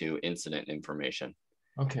into incident information.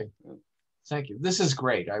 Okay, thank you. This is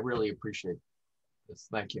great. I really appreciate this.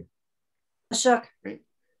 Thank you. Ashok. Great.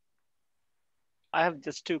 I have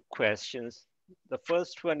just two questions. The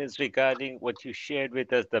first one is regarding what you shared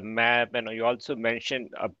with us, the map, and you also mentioned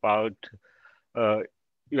about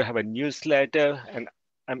you have a newsletter, and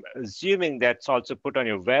I'm assuming that's also put on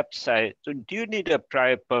your website. So do you need a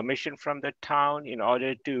prior permission from the town in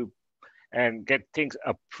order to get things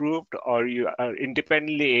approved, or you are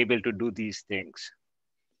independently able to do these things?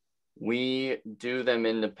 We do them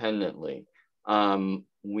independently.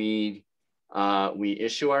 We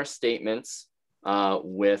issue our statements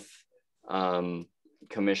with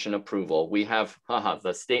commission approval. We have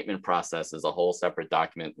the statement process is a whole separate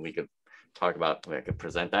document we could talk about. I could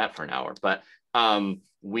present that for an hour, but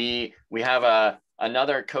we have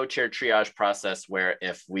another co-chair triage process where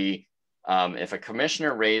if a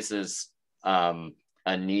commissioner raises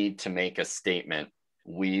a need to make a statement,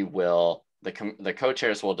 we will, the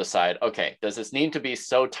co-chairs will decide, okay, does this need to be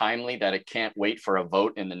so timely that it can't wait for a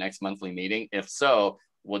vote in the next monthly meeting? If so,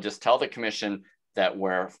 we'll just tell the commission that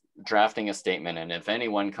we're drafting a statement, and if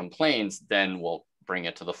anyone complains, then we'll bring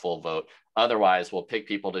it to the full vote. Otherwise, we'll pick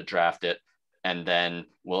people to draft it, and then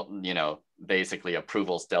we'll, you know, basically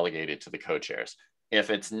approvals delegated to the co-chairs. If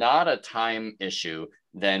it's not a time issue,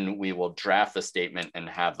 then we will draft the statement and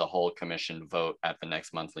have the whole commission vote at the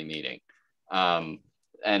next monthly meeting.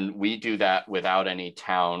 And we do that without any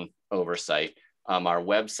town oversight. Our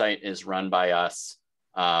website is run by us.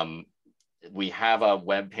 We have a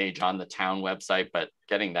web page on the town website, but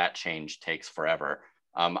getting that changed takes forever.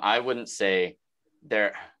 I wouldn't say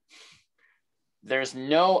there's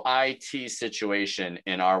no IT situation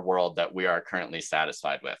in our world that we are currently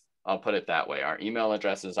satisfied with. I'll put it that way. Our email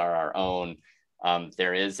addresses are our own.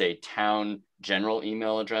 There is a town general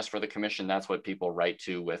email address for the commission. That's what people write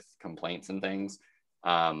to with complaints and things.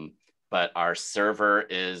 But our server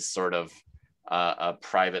is sort of a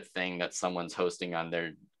private thing that someone's hosting on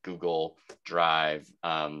their Google Drive.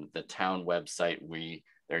 The town website,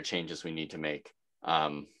 there are changes we need to make.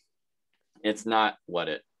 It's not what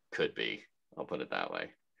it could be. I'll put it that way.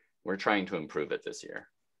 We're trying to improve it this year.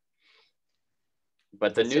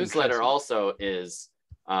 But the newsletter also is,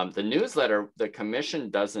 the newsletter, the commission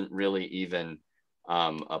doesn't really even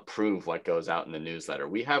approve what goes out in the newsletter.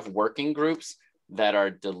 We have working groups that are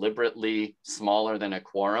deliberately smaller than a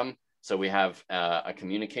quorum. So we have a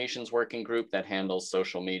communications working group that handles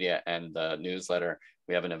social media and the newsletter.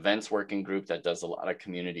 We have an events working group that does a lot of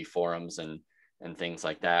community forums and things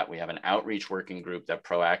like that. We have an outreach working group that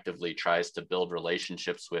proactively tries to build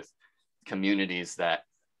relationships with communities that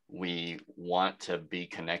we want to be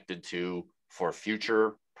connected to for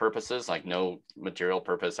future purposes, like no material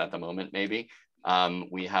purpose at the moment, maybe.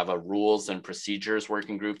 We have a rules and procedures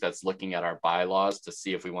working group that's looking at our bylaws to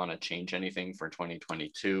see if we want to change anything for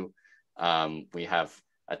 2022. We have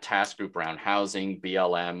a task group around housing,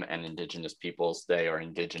 BLM, and Indigenous Peoples Day or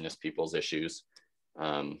Indigenous Peoples issues.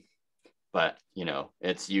 But, you know,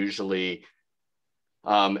 it's usually,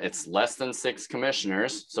 it's less than 6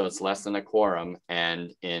 commissioners, so it's less than a quorum.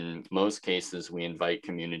 And in most cases, we invite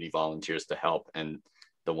community volunteers to help. And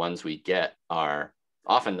the ones we get are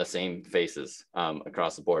often the same faces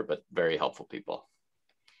across the board, but very helpful people.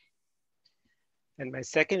 And my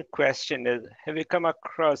second question is, have you come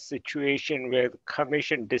across a situation where the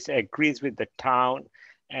commission disagrees with the town?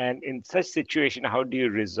 And in such situation, how do you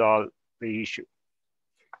resolve the issue?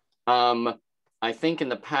 I think in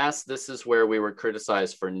the past, this is where we were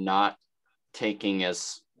criticized for not taking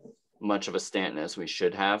as much of a stand as we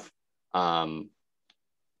should have. Our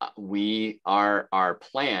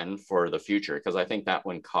plan for the future, because I think that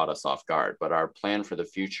one caught us off guard, but our plan for the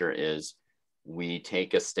future is we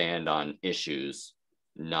take a stand on issues,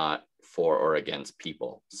 not for or against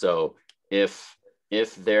people. So if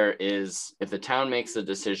the town makes a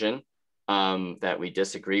decision that we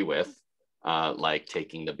disagree with, like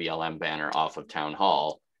taking the BLM banner off of Town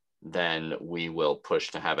Hall, then we will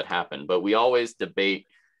push to have it happen. But we always debate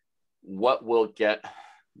what will get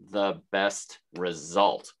the best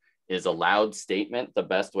result. Is a loud statement the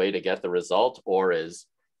best way to get the result, or is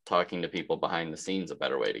talking to people behind the scenes a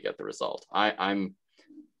better way to get the result? I'm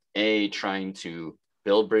A, trying to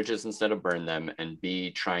build bridges instead of burn them, and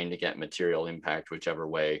B, trying to get material impact whichever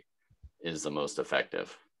way is the most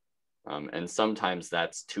effective. And sometimes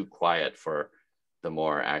that's too quiet for the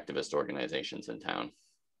more activist organizations in town.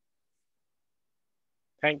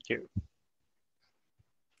 Thank you.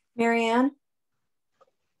 Marianne?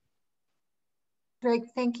 Drake,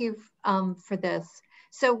 thank you for this.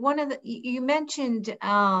 So you mentioned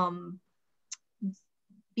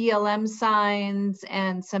BLM signs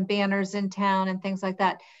and some banners in town and things like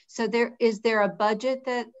that. So is there a budget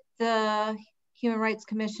that the Human Rights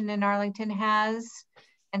Commission in Arlington has?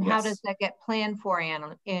 And how does that get planned for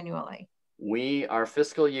annually? Our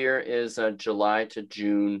fiscal year is a July to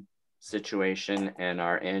June situation, and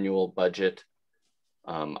our annual budget,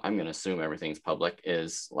 I'm going to assume everything's public,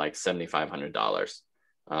 is like $7,500.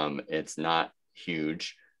 It's not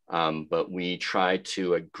huge, but we try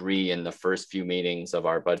to agree in the first few meetings of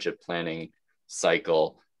our budget planning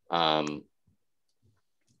cycle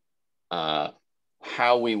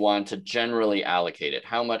how we want to generally allocate it.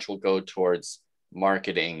 How much will go towards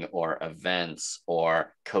marketing or events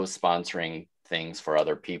or co-sponsoring things for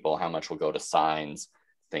other people? How much will go to signs,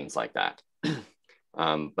 things like that.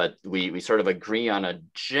 But we sort of agree on a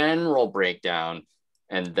general breakdown,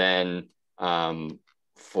 and then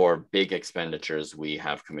for big expenditures, we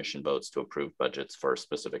have commission votes to approve budgets for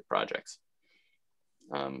specific projects.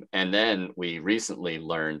 And then we recently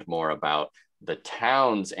learned more about the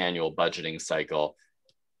town's annual budgeting cycle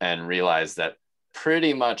and realized that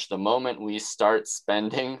pretty much the moment we start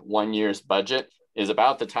spending one year's budget is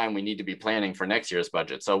about the time we need to be planning for next year's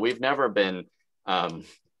budget. So we've never been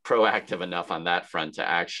proactive enough on that front to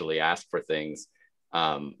actually ask for things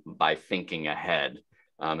by thinking ahead.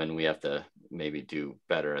 And we have to maybe do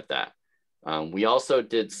better at that. We also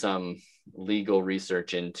did some legal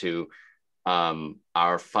research into our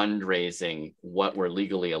fundraising, what we're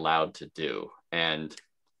legally allowed to do. And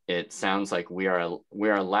it sounds like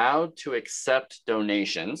we're allowed to accept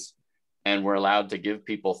donations, and we're allowed to give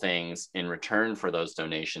people things in return for those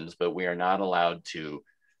donations, but we are not allowed to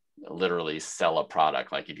literally sell a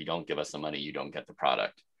product. Like if you don't give us the money, you don't get the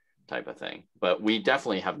product type of thing. But we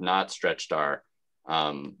definitely have not stretched our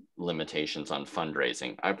limitations on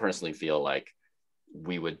fundraising. I personally feel like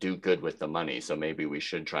we would do good with the money, so maybe we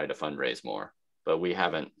should try to fundraise more, but we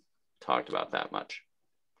haven't talked about that much.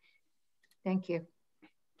 Thank you.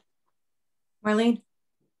 Marlene?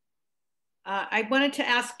 I wanted to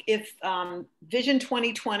ask if Vision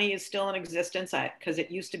 2020 is still in existence, because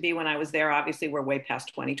it used to be when I was there. Obviously, we're way past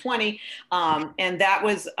 2020. And that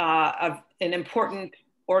was an important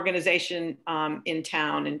organization in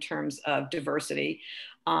town in terms of diversity.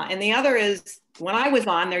 And the other is, when I was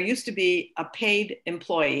on, there used to be a paid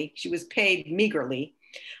employee. She was paid meagerly,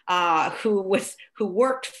 who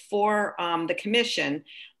worked for the commission,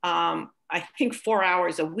 I think 4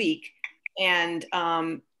 hours a week. And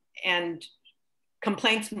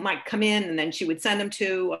complaints might come in, and then she would send them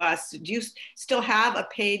to us. Do you still have a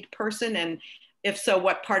paid person? And if so,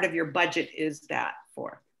 what part of your budget is that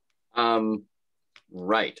for?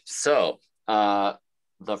 Right. So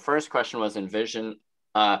the first question was in Vision.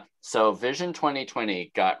 So Vision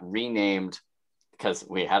 2020 got renamed because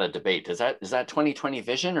we had a debate. Is that 2020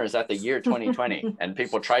 Vision, or is that the year 2020? And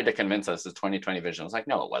people tried to convince us it's 2020 Vision. I was like,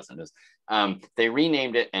 no, it wasn't. They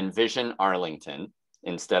renamed it Envision Arlington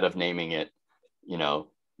instead of naming it,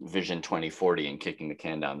 Vision 2040 and kicking the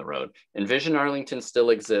can down the road. Envision Arlington still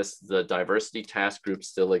exists. The diversity task group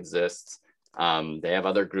still exists. They have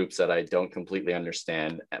other groups that I don't completely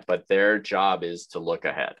understand, but their job is to look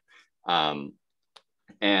ahead.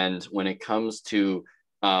 And when it comes to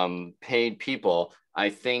paid people, I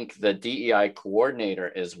think the DEI coordinator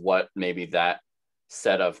is what maybe that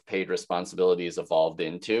set of paid responsibilities evolved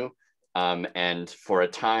into. And for a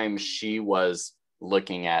time, she was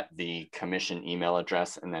looking at the commission email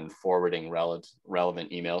address and then forwarding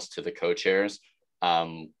relevant emails to the co-chairs.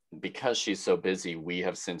 Because she's so busy, we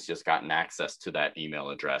have since just gotten access to that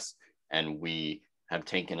email address, and we have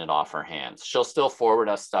taken it off her hands. She'll still forward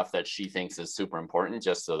us stuff that she thinks is super important,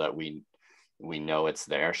 just so that we know it's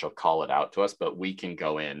there. She'll call it out to us, but we can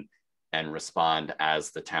go in and respond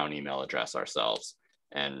as the town email address ourselves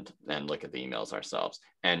and look at the emails ourselves.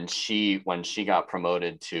 And when she got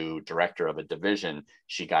promoted to director of a division,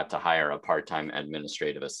 she got to hire a part-time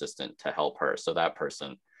administrative assistant to help her. So that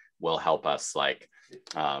person will help us like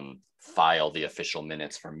file the official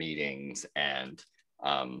minutes for meetings and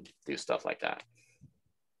do stuff like that.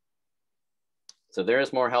 So there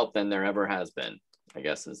is more help than there ever has been, I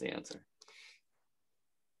guess is the answer.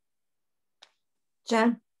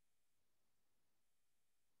 Jen?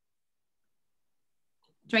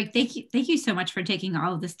 Drake, thank you so much for taking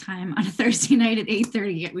all of this time on a Thursday night at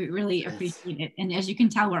 8:30. We really appreciate it. And as you can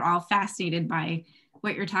tell, we're all fascinated by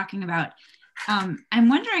what you're talking about. I'm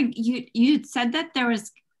wondering, you said that there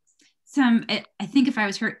was some, I think if I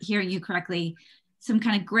was hearing you correctly, some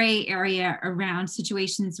kind of gray area around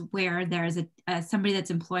situations where there's somebody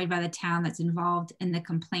that's employed by the town that's involved in the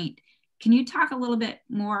complaint. Can you talk a little bit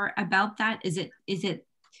more about that? Is it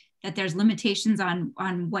that there's limitations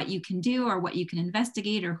on what you can do or what you can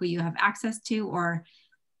investigate or who you have access to, or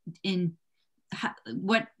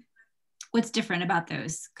what's different about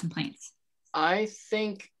those complaints? I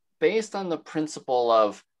think based on the principle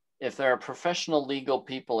of if there are professional legal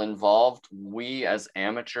people involved, we as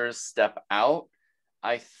amateurs step out.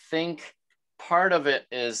 I think part of it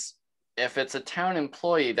is if it's a town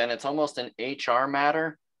employee, then it's almost an HR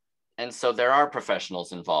matter. And so there are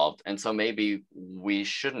professionals involved. And so maybe we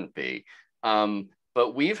shouldn't be.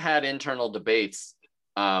 But we've had internal debates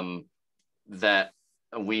that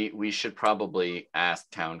we should probably ask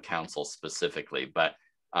town council specifically. But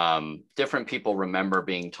different people remember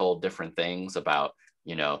being told different things about,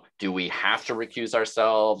 you know, do we have to recuse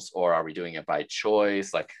ourselves or are we doing it by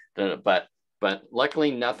choice? Like, but luckily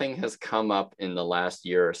nothing has come up in the last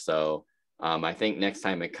year or so. I think next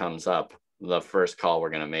time it comes up, the first call we're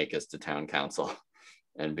going to make is to town council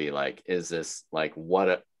and be like, is this like,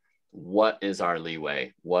 what is our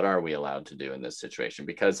leeway? What are we allowed to do in this situation?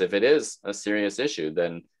 Because if it is a serious issue,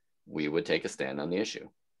 then we would take a stand on the issue.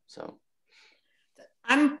 So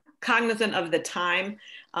I'm cognizant of the time.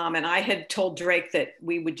 And I had told Drake that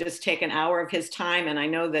we would just take an hour of his time. And I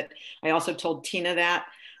know that I also told Tina that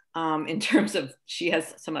in terms of she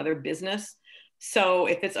has some other business. So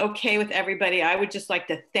if it's okay with everybody, I would just like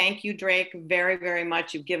to thank you, Drake, very, very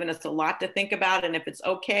much. You've given us a lot to think about. And if it's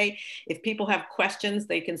okay, if people have questions,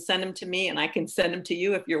 they can send them to me and I can send them to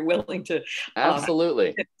you if you're willing to.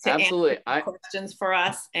 Absolutely. Absolutely. Questions for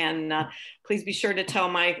us. And please be sure to tell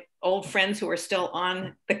my old friends who are still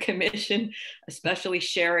on the commission, especially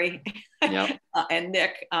Sherry yep. And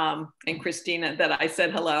Nick and Christina, that I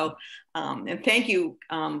said hello. And thank you.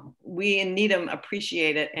 We in Needham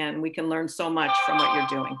appreciate it, and we can learn so much from what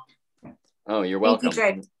you're doing. Oh, you're welcome.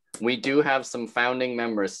 Thank you, we do have some founding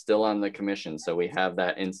members still on the commission, so we have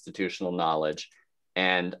that institutional knowledge.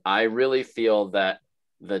 And I really feel that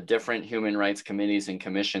the different human rights committees and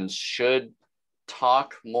commissions should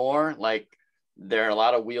talk more. Like, there are a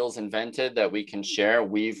lot of wheels invented that we can share.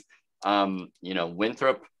 We've, you know,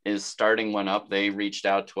 Winthrop is starting one up. They reached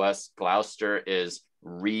out to us. Gloucester is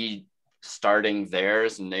restarting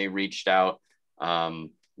theirs, and they reached out.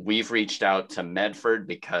 We've reached out to Medford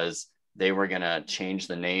because they were going to change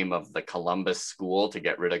the name of the Columbus school to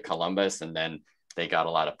get rid of Columbus. And then they got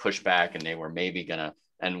a lot of pushback, and they were maybe going to,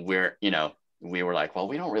 and we're, you know, we were like, well,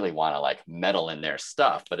 we don't really want to like meddle in their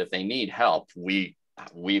stuff, but if they need help,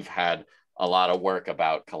 we've had a lot of work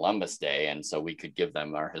about Columbus Day. And so we could give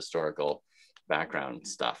them our historical background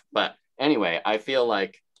stuff. But anyway, I feel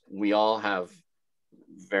like we all have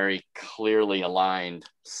very clearly aligned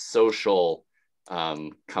social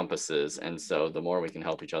compasses. And so the more we can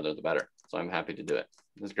help each other, the better. So I'm happy to do it.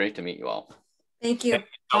 It was great to meet you all. Thank you. Thank you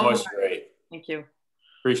so much, Ray. Thank you.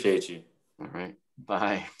 Appreciate you. All right.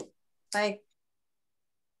 Bye. Bye.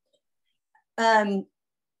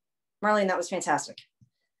 Marlene, that was fantastic.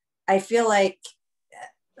 I feel like,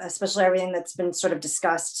 especially everything that's been sort of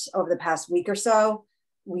discussed over the past week or so,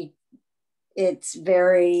 it's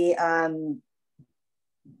very,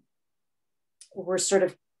 we're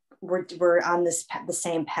on the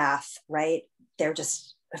same path, right? They're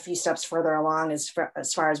just a few steps further along as far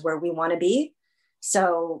as where we want to be.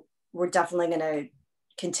 So we're definitely going to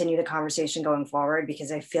continue the conversation going forward,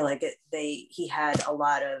 because I feel like he had a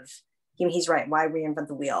lot of, he's right. Why reinvent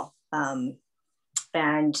the wheel?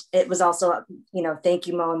 And it was also, you know, thank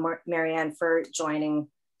you, Mo and Marianne, for joining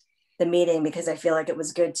the meeting, because I feel like it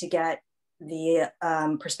was good to get the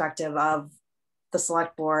perspective of the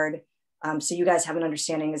select board, So you guys have an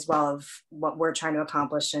understanding as well of what we're trying to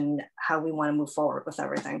accomplish and how we want to move forward with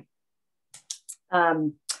everything.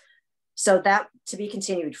 So that to be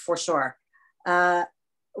continued for sure.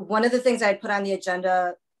 One of the things I put on the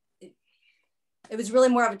agenda, it was really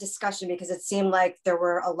more of a discussion because it seemed like there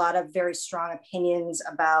were a lot of very strong opinions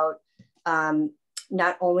about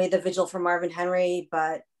not only the vigil for Marvin Henry,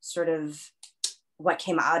 but sort of what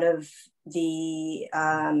came out of the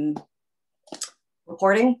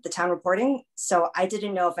reporting, the town reporting. So I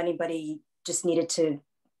didn't know if anybody just needed to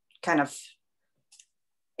kind of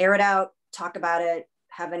air it out, talk about it,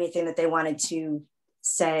 have anything that they wanted to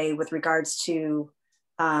say with regards to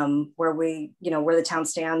where the town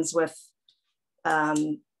stands with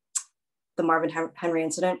the Marvin Henry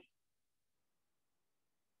incident.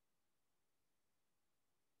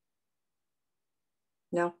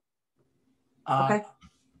 No? Okay.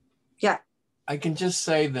 Yeah. I can just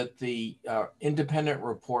say that the independent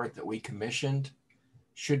report that we commissioned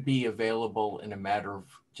should be available in a matter of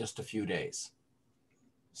just a few days.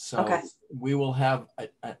 So we will have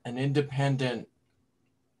an independent,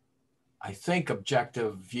 I think,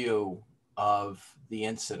 objective view of the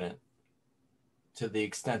incident to the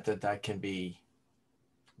extent that that can be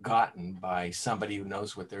gotten by somebody who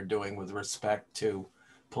knows what they're doing with respect to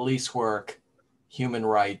police work, human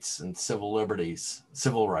rights, and civil liberties,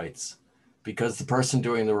 civil rights. Because the person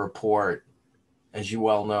doing the report, as you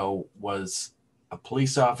well know, was a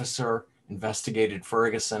police officer, investigated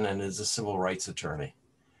Ferguson, and is a civil rights attorney.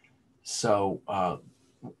 So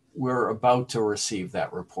we're about to receive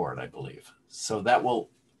that report, I believe. So that will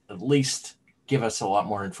at least give us a lot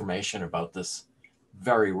more information about this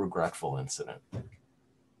very regretful incident.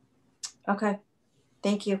 Okay,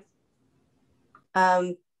 thank you.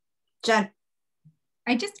 Jen.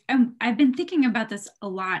 I've been thinking about this a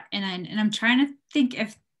lot, and I'm trying to think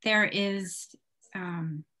if there is,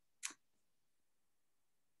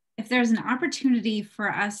 if there's an opportunity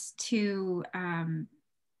for us to, I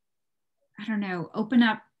don't know, open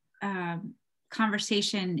up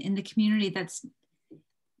conversation in the community that's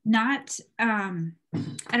not, I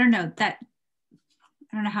don't know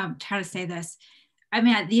how to say this. I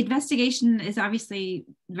mean, the investigation is obviously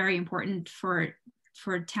very important for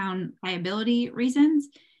town liability reasons.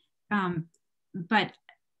 But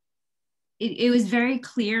it was very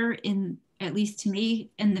clear in, at least to me,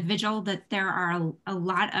 in the vigil that there are a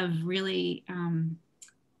lot of really,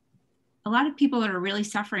 a lot of people that are really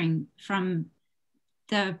suffering from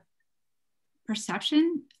the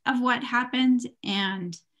perception of what happened,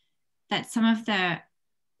 and that some of the,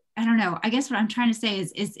 I don't know, I guess what I'm trying to say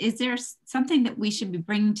is there something that we should be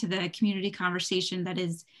bringing to the community conversation that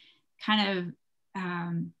is kind of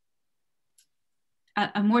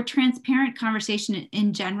a more transparent conversation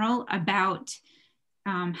in general about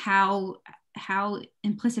how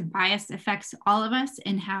implicit bias affects all of us,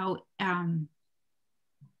 and how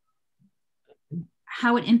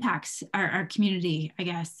it impacts our community, I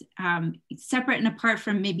guess, separate and apart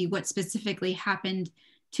from maybe what specifically happened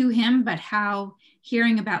to him, but how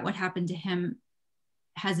hearing about what happened to him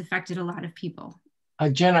has affected a lot of people.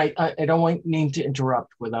 Jen, I don't mean to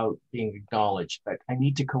interrupt without being acknowledged, but I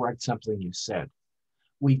need to correct something you said.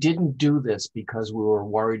 We didn't do this because we were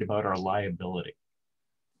worried about our liability.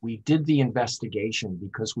 We did the investigation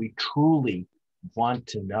because we truly want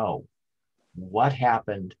to know what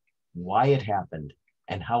happened, why it happened,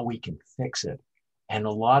 and how we can fix it. And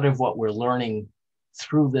a lot of what we're learning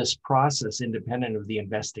through this process, independent of the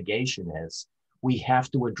investigation, is we have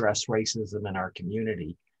to address racism in our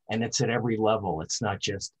community. And it's at every level. It's not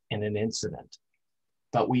just in an incident.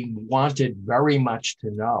 But we wanted very much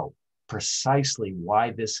to know precisely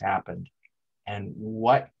why this happened and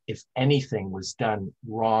what, if anything, was done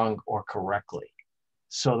wrong or correctly,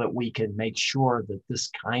 so that we can make sure that this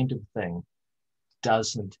kind of thing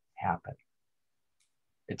doesn't happen.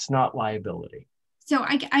 It's not liability. So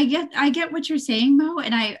I get what you're saying, Mo,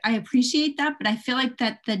 and I appreciate that, but I feel like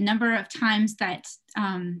that the number of times that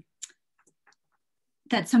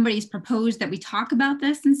that somebody's proposed that we talk about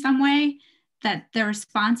this in some way, that the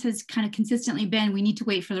response has kind of consistently been, we need to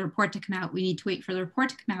wait for the report to come out. We need to wait for the report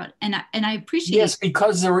to come out. And I appreciate. Yes,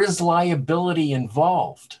 because there is liability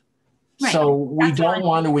involved. Right. So we don't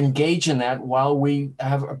want to engage in that while we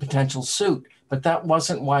have a potential suit. But that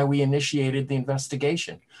wasn't why we initiated the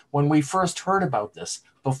investigation. When we first heard about this,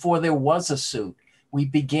 before there was a suit, we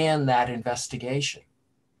began that investigation.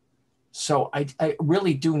 So I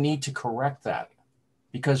really do need to correct that,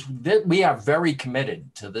 because we are very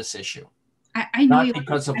committed to this issue. I know not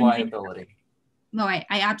because of liability. No, I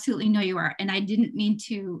absolutely know you are. And I didn't mean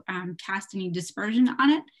to cast any dispersion on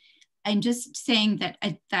it. I'm just saying that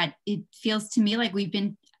that it feels to me like we've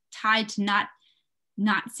been tied to not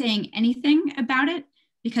saying anything about it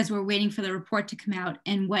because we're waiting for the report to come out.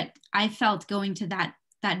 And what I felt going to that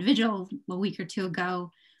vigil a week or two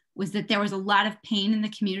ago was that there was a lot of pain in the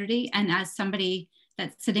community. And as somebody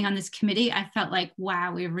that's sitting on this committee, I felt like,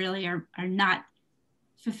 wow, we really are not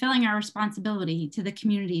fulfilling our responsibility to the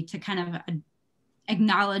community to kind of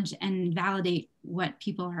acknowledge and validate what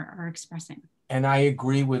people are expressing. And I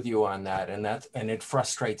agree with you on that. And it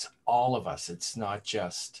frustrates all of us. It's not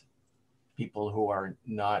just people who are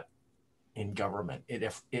not in government.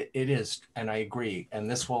 It is, and I agree. And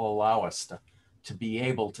this will allow us to be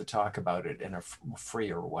able to talk about it in a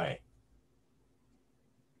freer way.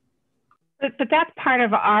 But that's part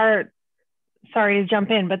of our, sorry to jump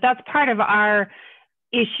in, but that's part of our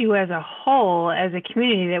issue as a whole, as a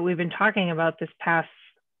community that we've been talking about this past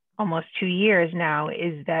almost 2 years now,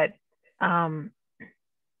 is that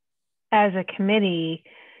as a committee,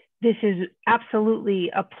 this is absolutely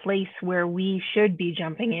a place where we should be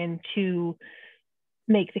jumping in to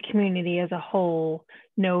make the community as a whole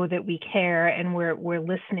know that we care and we're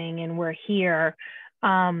listening and we're here.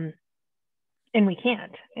 And we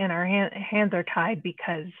can't, and our hands are tied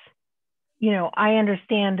because, you know, I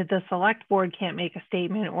understand that the select board can't make a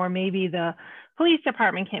statement, or maybe the police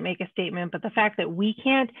department can't make a statement, but the fact that we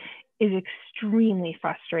can't is extremely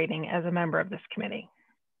frustrating as a member of this committee.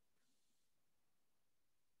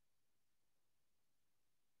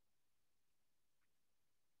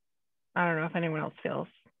 I don't know if anyone else feels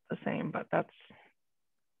the same, but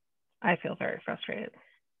I feel very frustrated.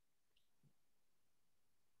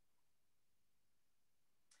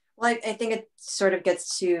 Well, I think it sort of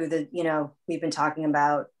gets to the, you know, we've been talking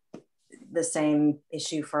about the same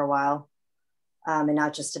issue for a while, and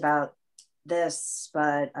not just about this,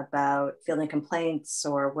 but about fielding complaints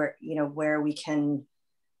or where, you know, where we can,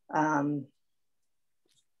 how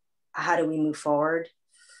do we move forward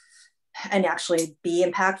and actually be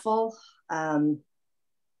impactful. And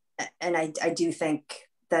I do think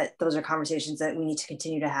that those are conversations that we need to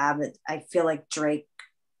continue to have. I feel like Drake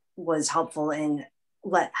was helpful in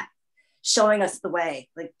showing us the way,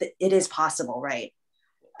 like it is possible, right?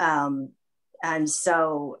 And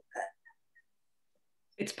so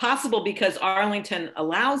it's possible because Arlington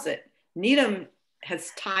allows it. Needham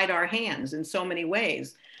has tied our hands in so many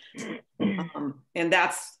ways. And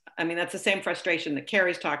that's the same frustration that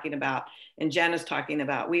Carrie's talking about and Jen is talking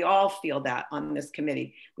about. We all feel that on this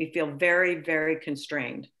committee. We feel very, very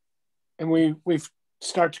constrained. And we've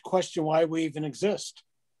started to question why we even exist.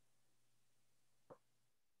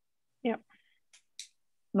 Yep.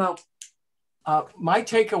 Mo. My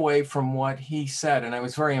takeaway from what he said, and I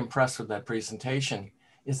was very impressed with that presentation,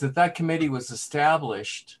 is that committee was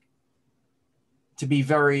established to be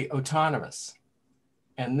very autonomous.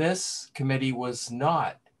 And this committee was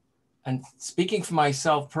not. And speaking for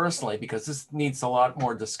myself personally, because this needs a lot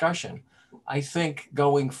more discussion, I think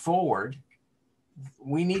going forward,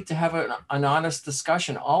 we need to have an honest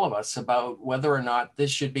discussion, all of us, about whether or not this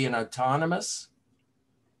should be an autonomous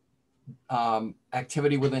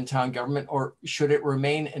activity within town government, or should it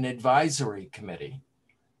remain an advisory committee?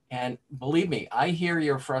 And believe me, I hear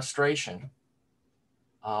your frustration.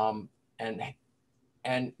 And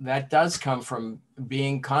that does come from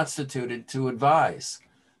being constituted to advise.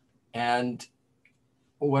 And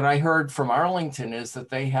what I heard from Arlington is that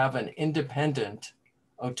they have an independent,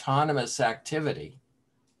 autonomous activity.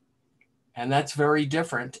 And that's very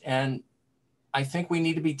different. And I think we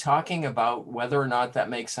need to be talking about whether or not that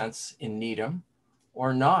makes sense in Needham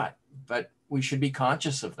or not, but we should be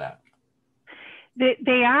conscious of that.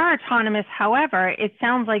 They are autonomous. However, it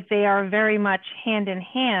sounds like they are very much hand in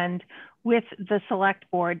hand with the select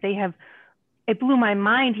board. It blew my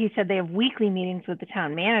mind. He said they have weekly meetings with the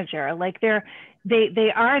town manager. Like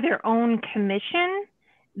they are their own commission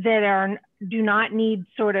that do not need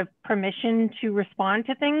sort of permission to respond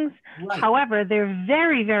to things. Right. However, they're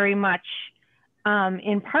very, very much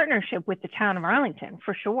in partnership with the town of Arlington,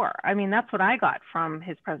 for sure. I mean, that's what I got from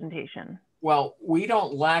his presentation. Well, we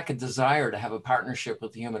don't lack a desire to have a partnership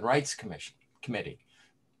with the Human Rights Committee,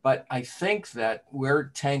 but I think that we're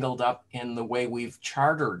tangled up in the way we've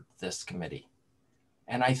chartered this committee.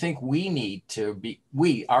 And I think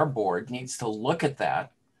our board needs to look at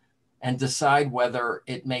that and decide whether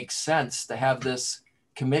it makes sense to have this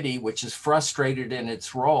committee, which is frustrated in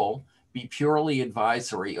its role, be purely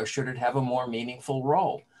advisory, or should it have a more meaningful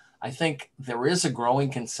role? I think there is a growing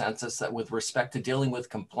consensus that with respect to dealing with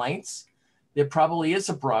complaints, there probably is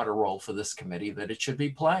a broader role for this committee that it should be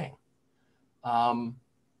playing. And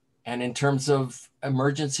in terms of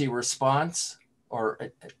emergency response,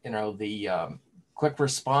 or the quick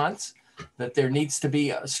response, that there needs to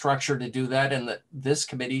be a structure to do that, and that this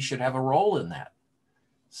committee should have a role in that.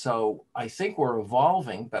 So I think we're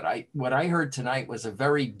evolving, but what I heard tonight was a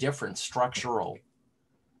very different structural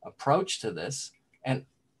approach to this. And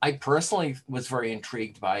I personally was very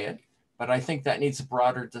intrigued by it, but I think that needs a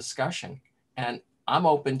broader discussion. And I'm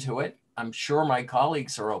open to it. I'm sure my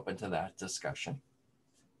colleagues are open to that discussion.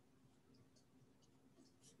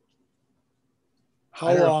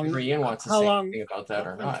 How long? Ian wants to say anything about that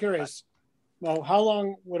or not. I'm curious. Well, how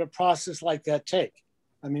long would a process like that take?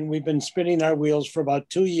 I mean, we've been spinning our wheels for about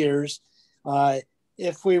 2 years.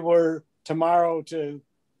 If we were tomorrow to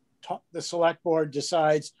talk, the select board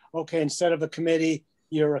decides, okay, instead of a committee,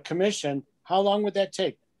 you're a commission, how long would that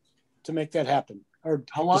take to make that happen? Or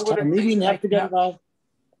how long would a meeting have to get involved?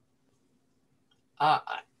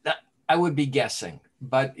 I would be guessing,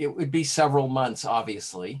 but it would be several months,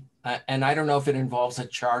 obviously. And I don't know if it involves a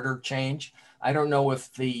charter change. I don't know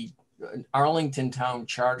if the Arlington Town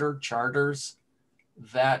Charter charters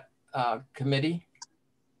that committee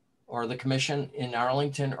or the commission in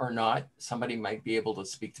Arlington or not. Somebody might be able to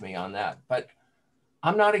speak to me on that, but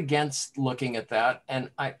I'm not against looking at that.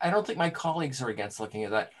 And I don't think my colleagues are against looking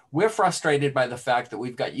at that. We're frustrated by the fact that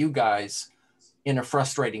we've got you guys in a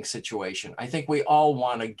frustrating situation. I think we all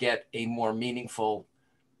want to get a more meaningful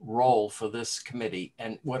role for this committee.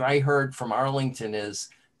 And what I heard from Arlington is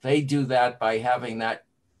they do that by having that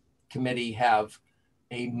committee have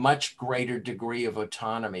a much greater degree of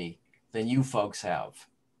autonomy than you folks have.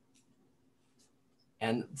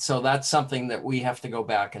 And so that's something that we have to go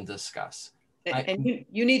back and discuss. And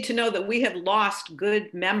you need to know that we have lost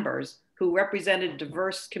good members who represented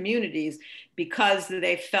diverse communities because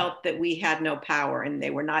they felt that we had no power and they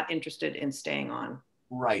were not interested in staying on.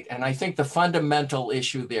 Right. And I think the fundamental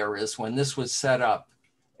issue there is when this was set up,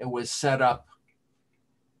 it was set up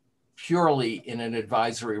purely in an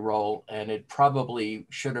advisory role, and it probably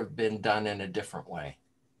should have been done in a different way.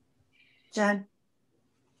 Jen?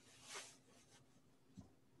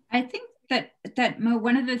 I think that Mo,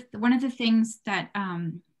 one of the things that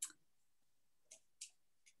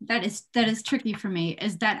that is tricky for me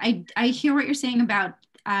is that I hear what you're saying about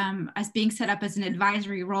us being set up as an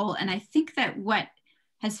advisory role, and I think that what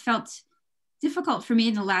has felt difficult for me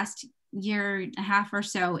in the last year and a half or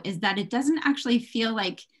so is that it doesn't actually feel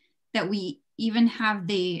like that we even have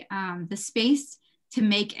the space to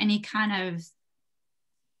make any kind of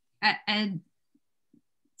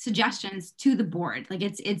suggestions to the board. Like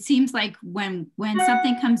it seems like when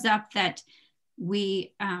something comes up that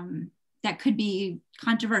we that could be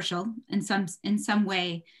controversial in some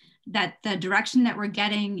way, that the direction that we're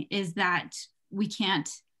getting is that we can't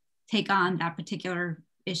take on that particular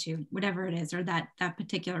issue, whatever it is, or that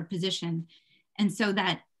particular position. And so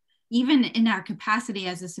that even in our capacity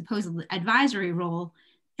as a supposed advisory role,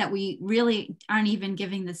 that we really aren't even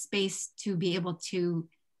giving the space to be able to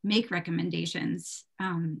make recommendations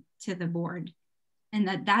to the board. And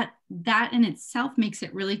that in itself makes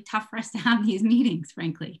it really tough for us to have these meetings,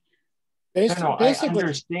 frankly. Basically, I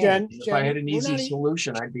understand. If I had an easy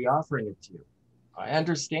solution, I'd be offering it to you. I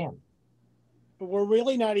understand. But we're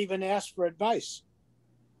really not even asked for advice.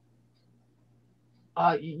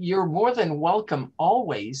 You're more than welcome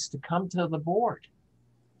always to come to the board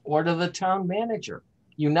or to the town manager.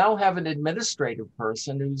 You now have an administrative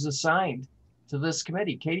person who's assigned to this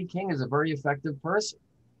committee. Katie King is a very effective person.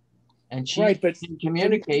 And she can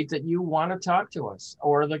communicate that you want to talk to us,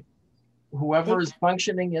 or whoever is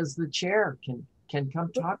functioning as the chair can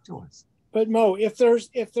come talk to us. But Mo, if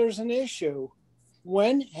there's an issue,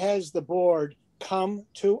 when has the board come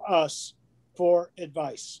to us for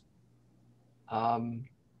advice?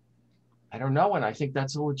 I don't know, and I think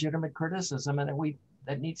that's a legitimate criticism, and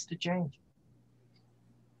that needs to change.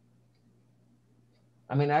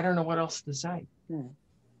 I mean, I don't know what else to say.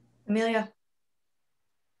 Amelia?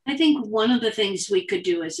 I think one of the things we could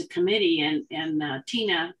do as a committee, and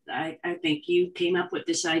Tina, I think you came up with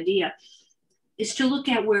this idea, is to look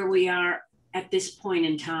at where we are at this point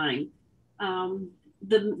in time.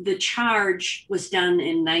 The charge was done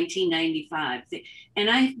in 1995, and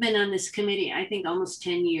I've been on this committee, I think, almost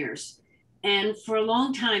 10 years. And for a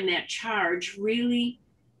long time, that charge really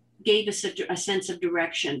gave us a sense of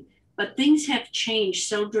direction. But things have changed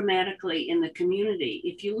so dramatically in the community.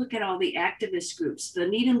 If you look at all the activist groups, the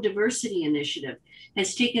Needham Diversity Initiative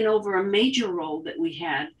has taken over a major role that we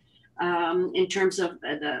had in terms of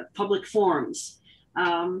the public forums.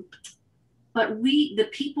 But the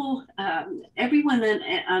people, everyone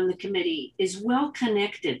on the committee is well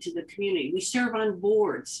connected to the community. We serve on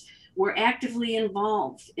boards. We're actively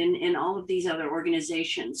involved in all of these other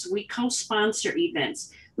organizations. We co-sponsor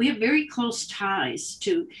events. We have very close ties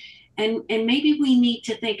to, And maybe we need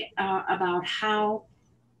to think about how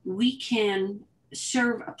we can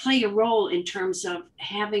play a role in terms of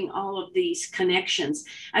having all of these connections.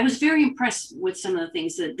 I was very impressed with some of the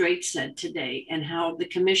things that Drake said today, and how the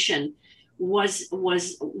commission was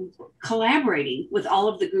collaborating with all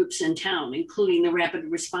of the groups in town, including the rapid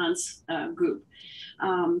response group.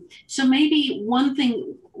 So maybe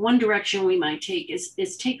one direction we might take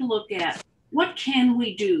is take a look at what can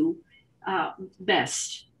we do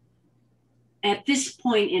best at this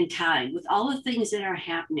point in time with all the things that are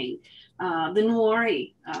happening. The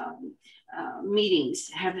Nuwari meetings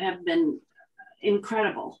have been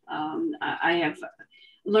incredible. I have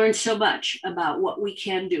learned so much about what we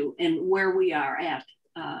can do and where we are at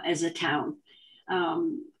as a town.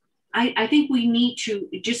 I think we need to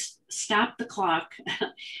just stop the clock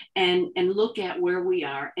and look at where we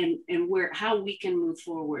are and how we can move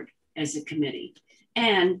forward as a committee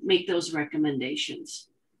and make those recommendations.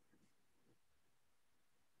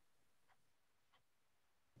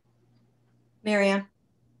 Marianne?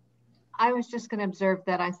 I was just going to observe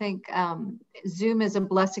that I think Zoom is a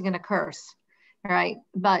blessing and a curse, right?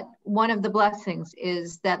 But one of the blessings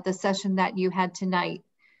is that the session that you had tonight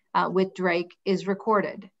with Drake is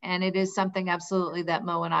recorded. And it is something absolutely that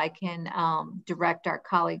Mo and I can direct our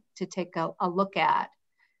colleague to take a look at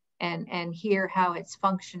and hear how it's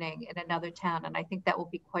functioning in another town. And I think that will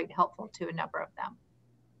be quite helpful to a number of them.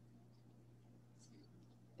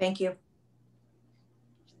 Thank you.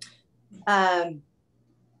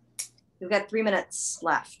 We've got 3 minutes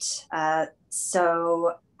left.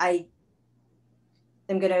 So I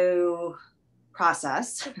am going to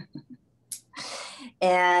process.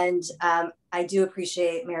 And I do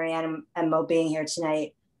appreciate Marianne and Mo being here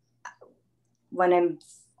tonight. When I'm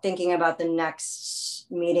thinking about the next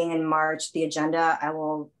meeting in March, the agenda, I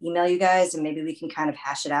will email you guys and maybe we can kind of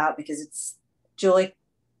hash it out, because it's, Julie?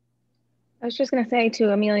 I was just going to say,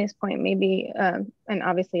 to Amelia's point, maybe, and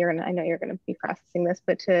obviously I know you're going to be processing this,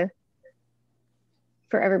 but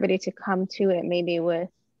for everybody to come to it maybe with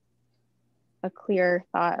a clear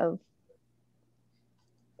thought of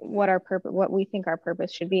what our purpose, what we think our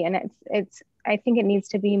purpose should be. And I think it needs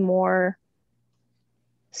to be more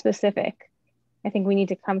specific. I think we need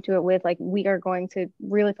to come to it with, like, we are going to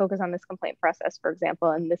really focus on this complaint process, for example,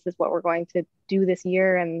 and this is what we're going to do this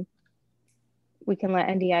year. And we can let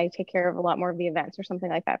NDI take care of a lot more of the events or something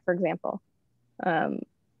like that, for example.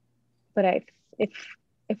 But if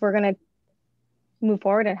we're going to move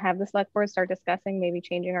forward and have the select board start discussing maybe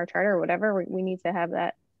changing our charter or whatever, we need to have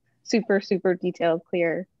that super, super detailed,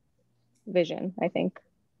 clear vision, I think.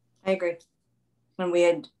 I agree. When we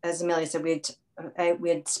had, as Amelia said, we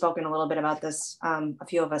had spoken a little bit about this, a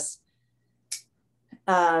few of us,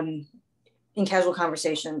 in casual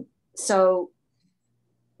conversation. So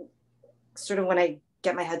sort of when I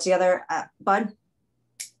get my head together, Bud,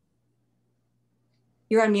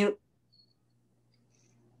 you're on mute.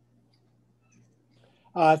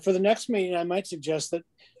 For the next meeting, I might suggest that,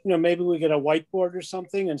 maybe we get a whiteboard or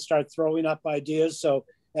something and start throwing up ideas. So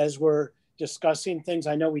as we're discussing things,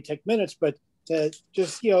 I know we take minutes, but to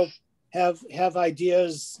just, have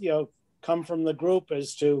ideas, come from the group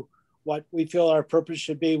as to what we feel our purpose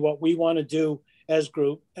should be, what we want to do as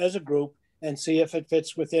a group, and see if it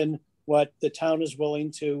fits within what the town is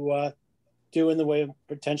willing to do in the way of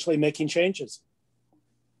potentially making changes.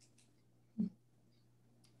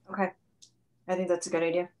 Okay, I think that's a good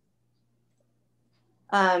idea.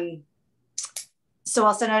 So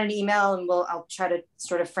I'll send out an email and I'll try to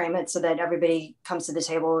sort of frame it so that everybody comes to the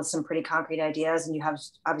table with some pretty concrete ideas, and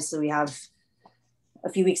we have a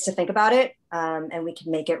few weeks to think about it, and we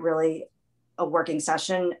can make it really a working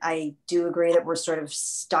session. I do agree that we're sort of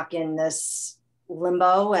stuck in this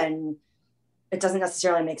limbo, and it doesn't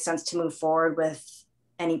necessarily make sense to move forward with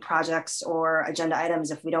any projects or agenda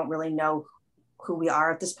items if we don't really know who we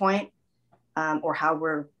are at this point, or how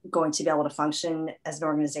we're going to be able to function as an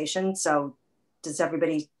organization. So does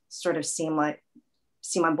everybody sort of seem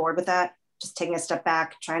on board with that? Just taking a step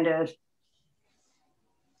back, trying to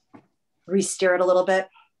re-steer it a little bit.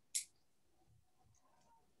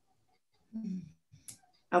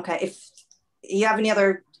 Okay, if you have any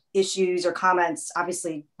other issues or comments,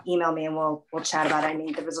 obviously email me and we'll chat about it. I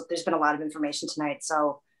mean, there's been a lot of information tonight.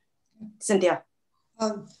 So Cynthia.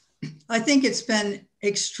 I think it's been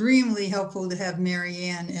extremely helpful to have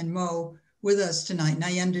Marianne and Mo with us tonight. And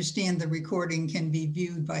I understand the recording can be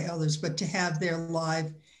viewed by others, but to have their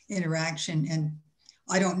live interaction, and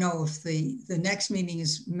I don't know if the next meeting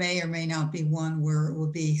may or may not be one where it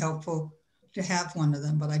will be helpful to have one of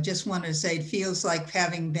them, but I just wanted to say it feels like,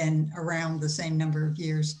 having been around the same number of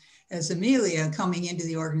years as Amelia coming into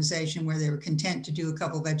the organization where they were content to do a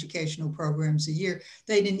couple of educational programs a year.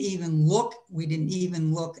 We didn't even look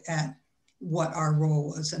at what our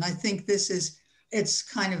role was. And I think it's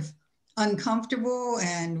kind of uncomfortable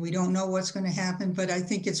and we don't know what's going to happen, but I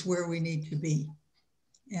think it's where we need to be.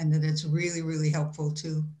 And that it's really, really helpful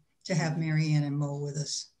to have Mary Ann and Mo with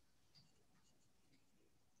us.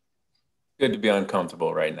 Good to be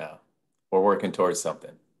uncomfortable right now. We're working towards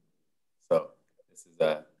something. So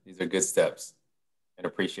these are good steps, and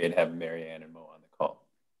appreciate having Mary Ann and Mo on the call.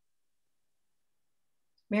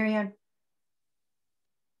 Mary Ann.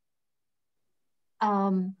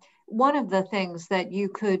 One of the things that you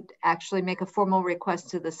could actually make a formal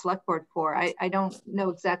request to the select board for, I don't know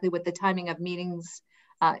exactly what the timing of meetings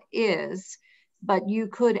is, but you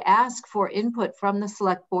could ask for input from the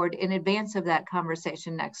select board in advance of that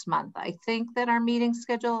conversation next month. I think that our meeting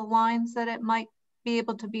schedule aligns that it might be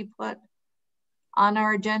able to be put on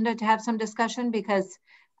our agenda to have some discussion, because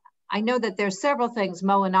I know that there's several things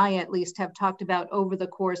Mo and I at least have talked about over the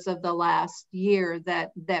course of the last year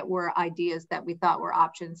that were ideas that we thought were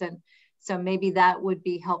options. And so maybe that would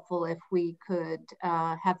be helpful if we could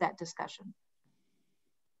have that discussion.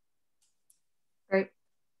 Great.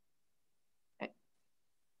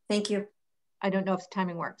 Thank you. I don't know if the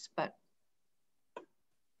timing works, but.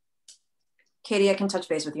 Katie, I can touch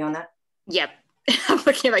base with you on that. Yep. I'm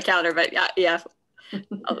looking at my calendar, but yeah.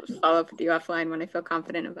 I'll follow up with you offline when I feel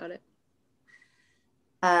confident about it.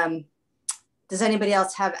 Does anybody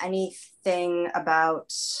else have anything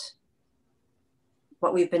about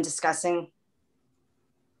what we've been discussing?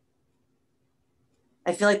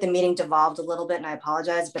 I feel like the meeting devolved a little bit and I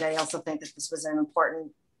apologize, but I also think that this was an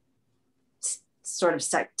important sort of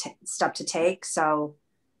step to take. So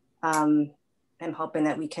I'm hoping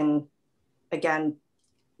that we can, again,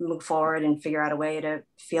 move forward and figure out a way to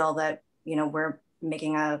feel that, you know, we're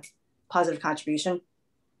making a positive contribution.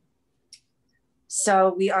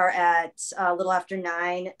 So we are at a little after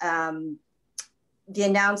 9. The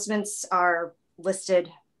announcements are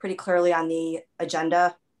listed pretty clearly on the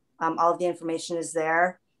agenda. All of the information is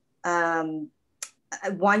there.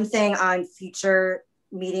 One thing on future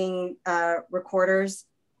meeting recorders,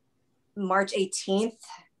 March 18th,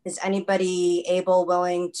 is anybody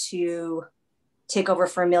willing to take over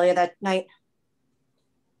for Amelia that night?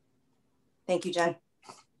 Thank you, Jen.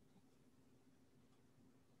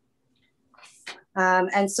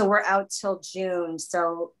 And so we're out till June.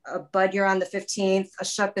 So Bud, you're on the 15th,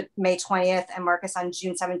 Ashok the May 20th, and Marcus on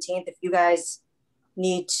June 17th. If you guys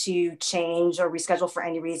need to change or reschedule for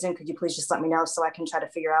any reason, could you please just let me know so I can try to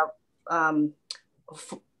figure out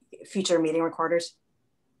future meeting recorders?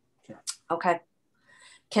 Sure. Okay.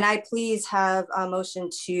 Can I please have a motion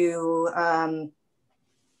to,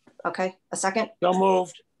 okay, a second?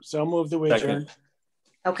 So moved that we adjourn.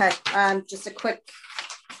 Okay, just a quick,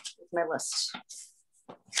 my list.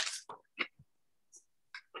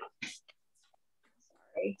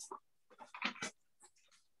 Sorry.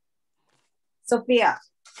 Sophia.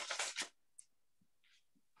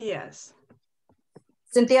 Yes.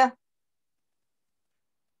 Cynthia.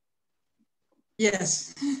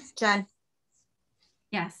 Yes. Jen.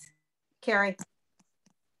 Yes. Carrie.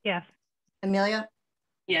 Yes. Amelia.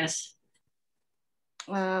 Yes.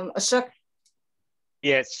 Ashok.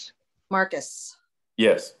 Yes. Marcus.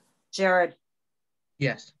 Yes. Jared.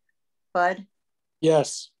 Yes. Bud.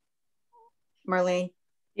 Yes. Marlene.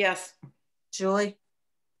 Yes. Julie.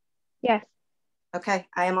 Yes. Okay,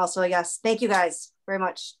 I am also a yes. Thank you guys very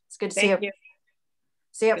much. It's good to see you. Thank you.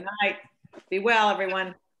 See you. Good night. Be well,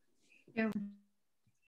 everyone. Yeah.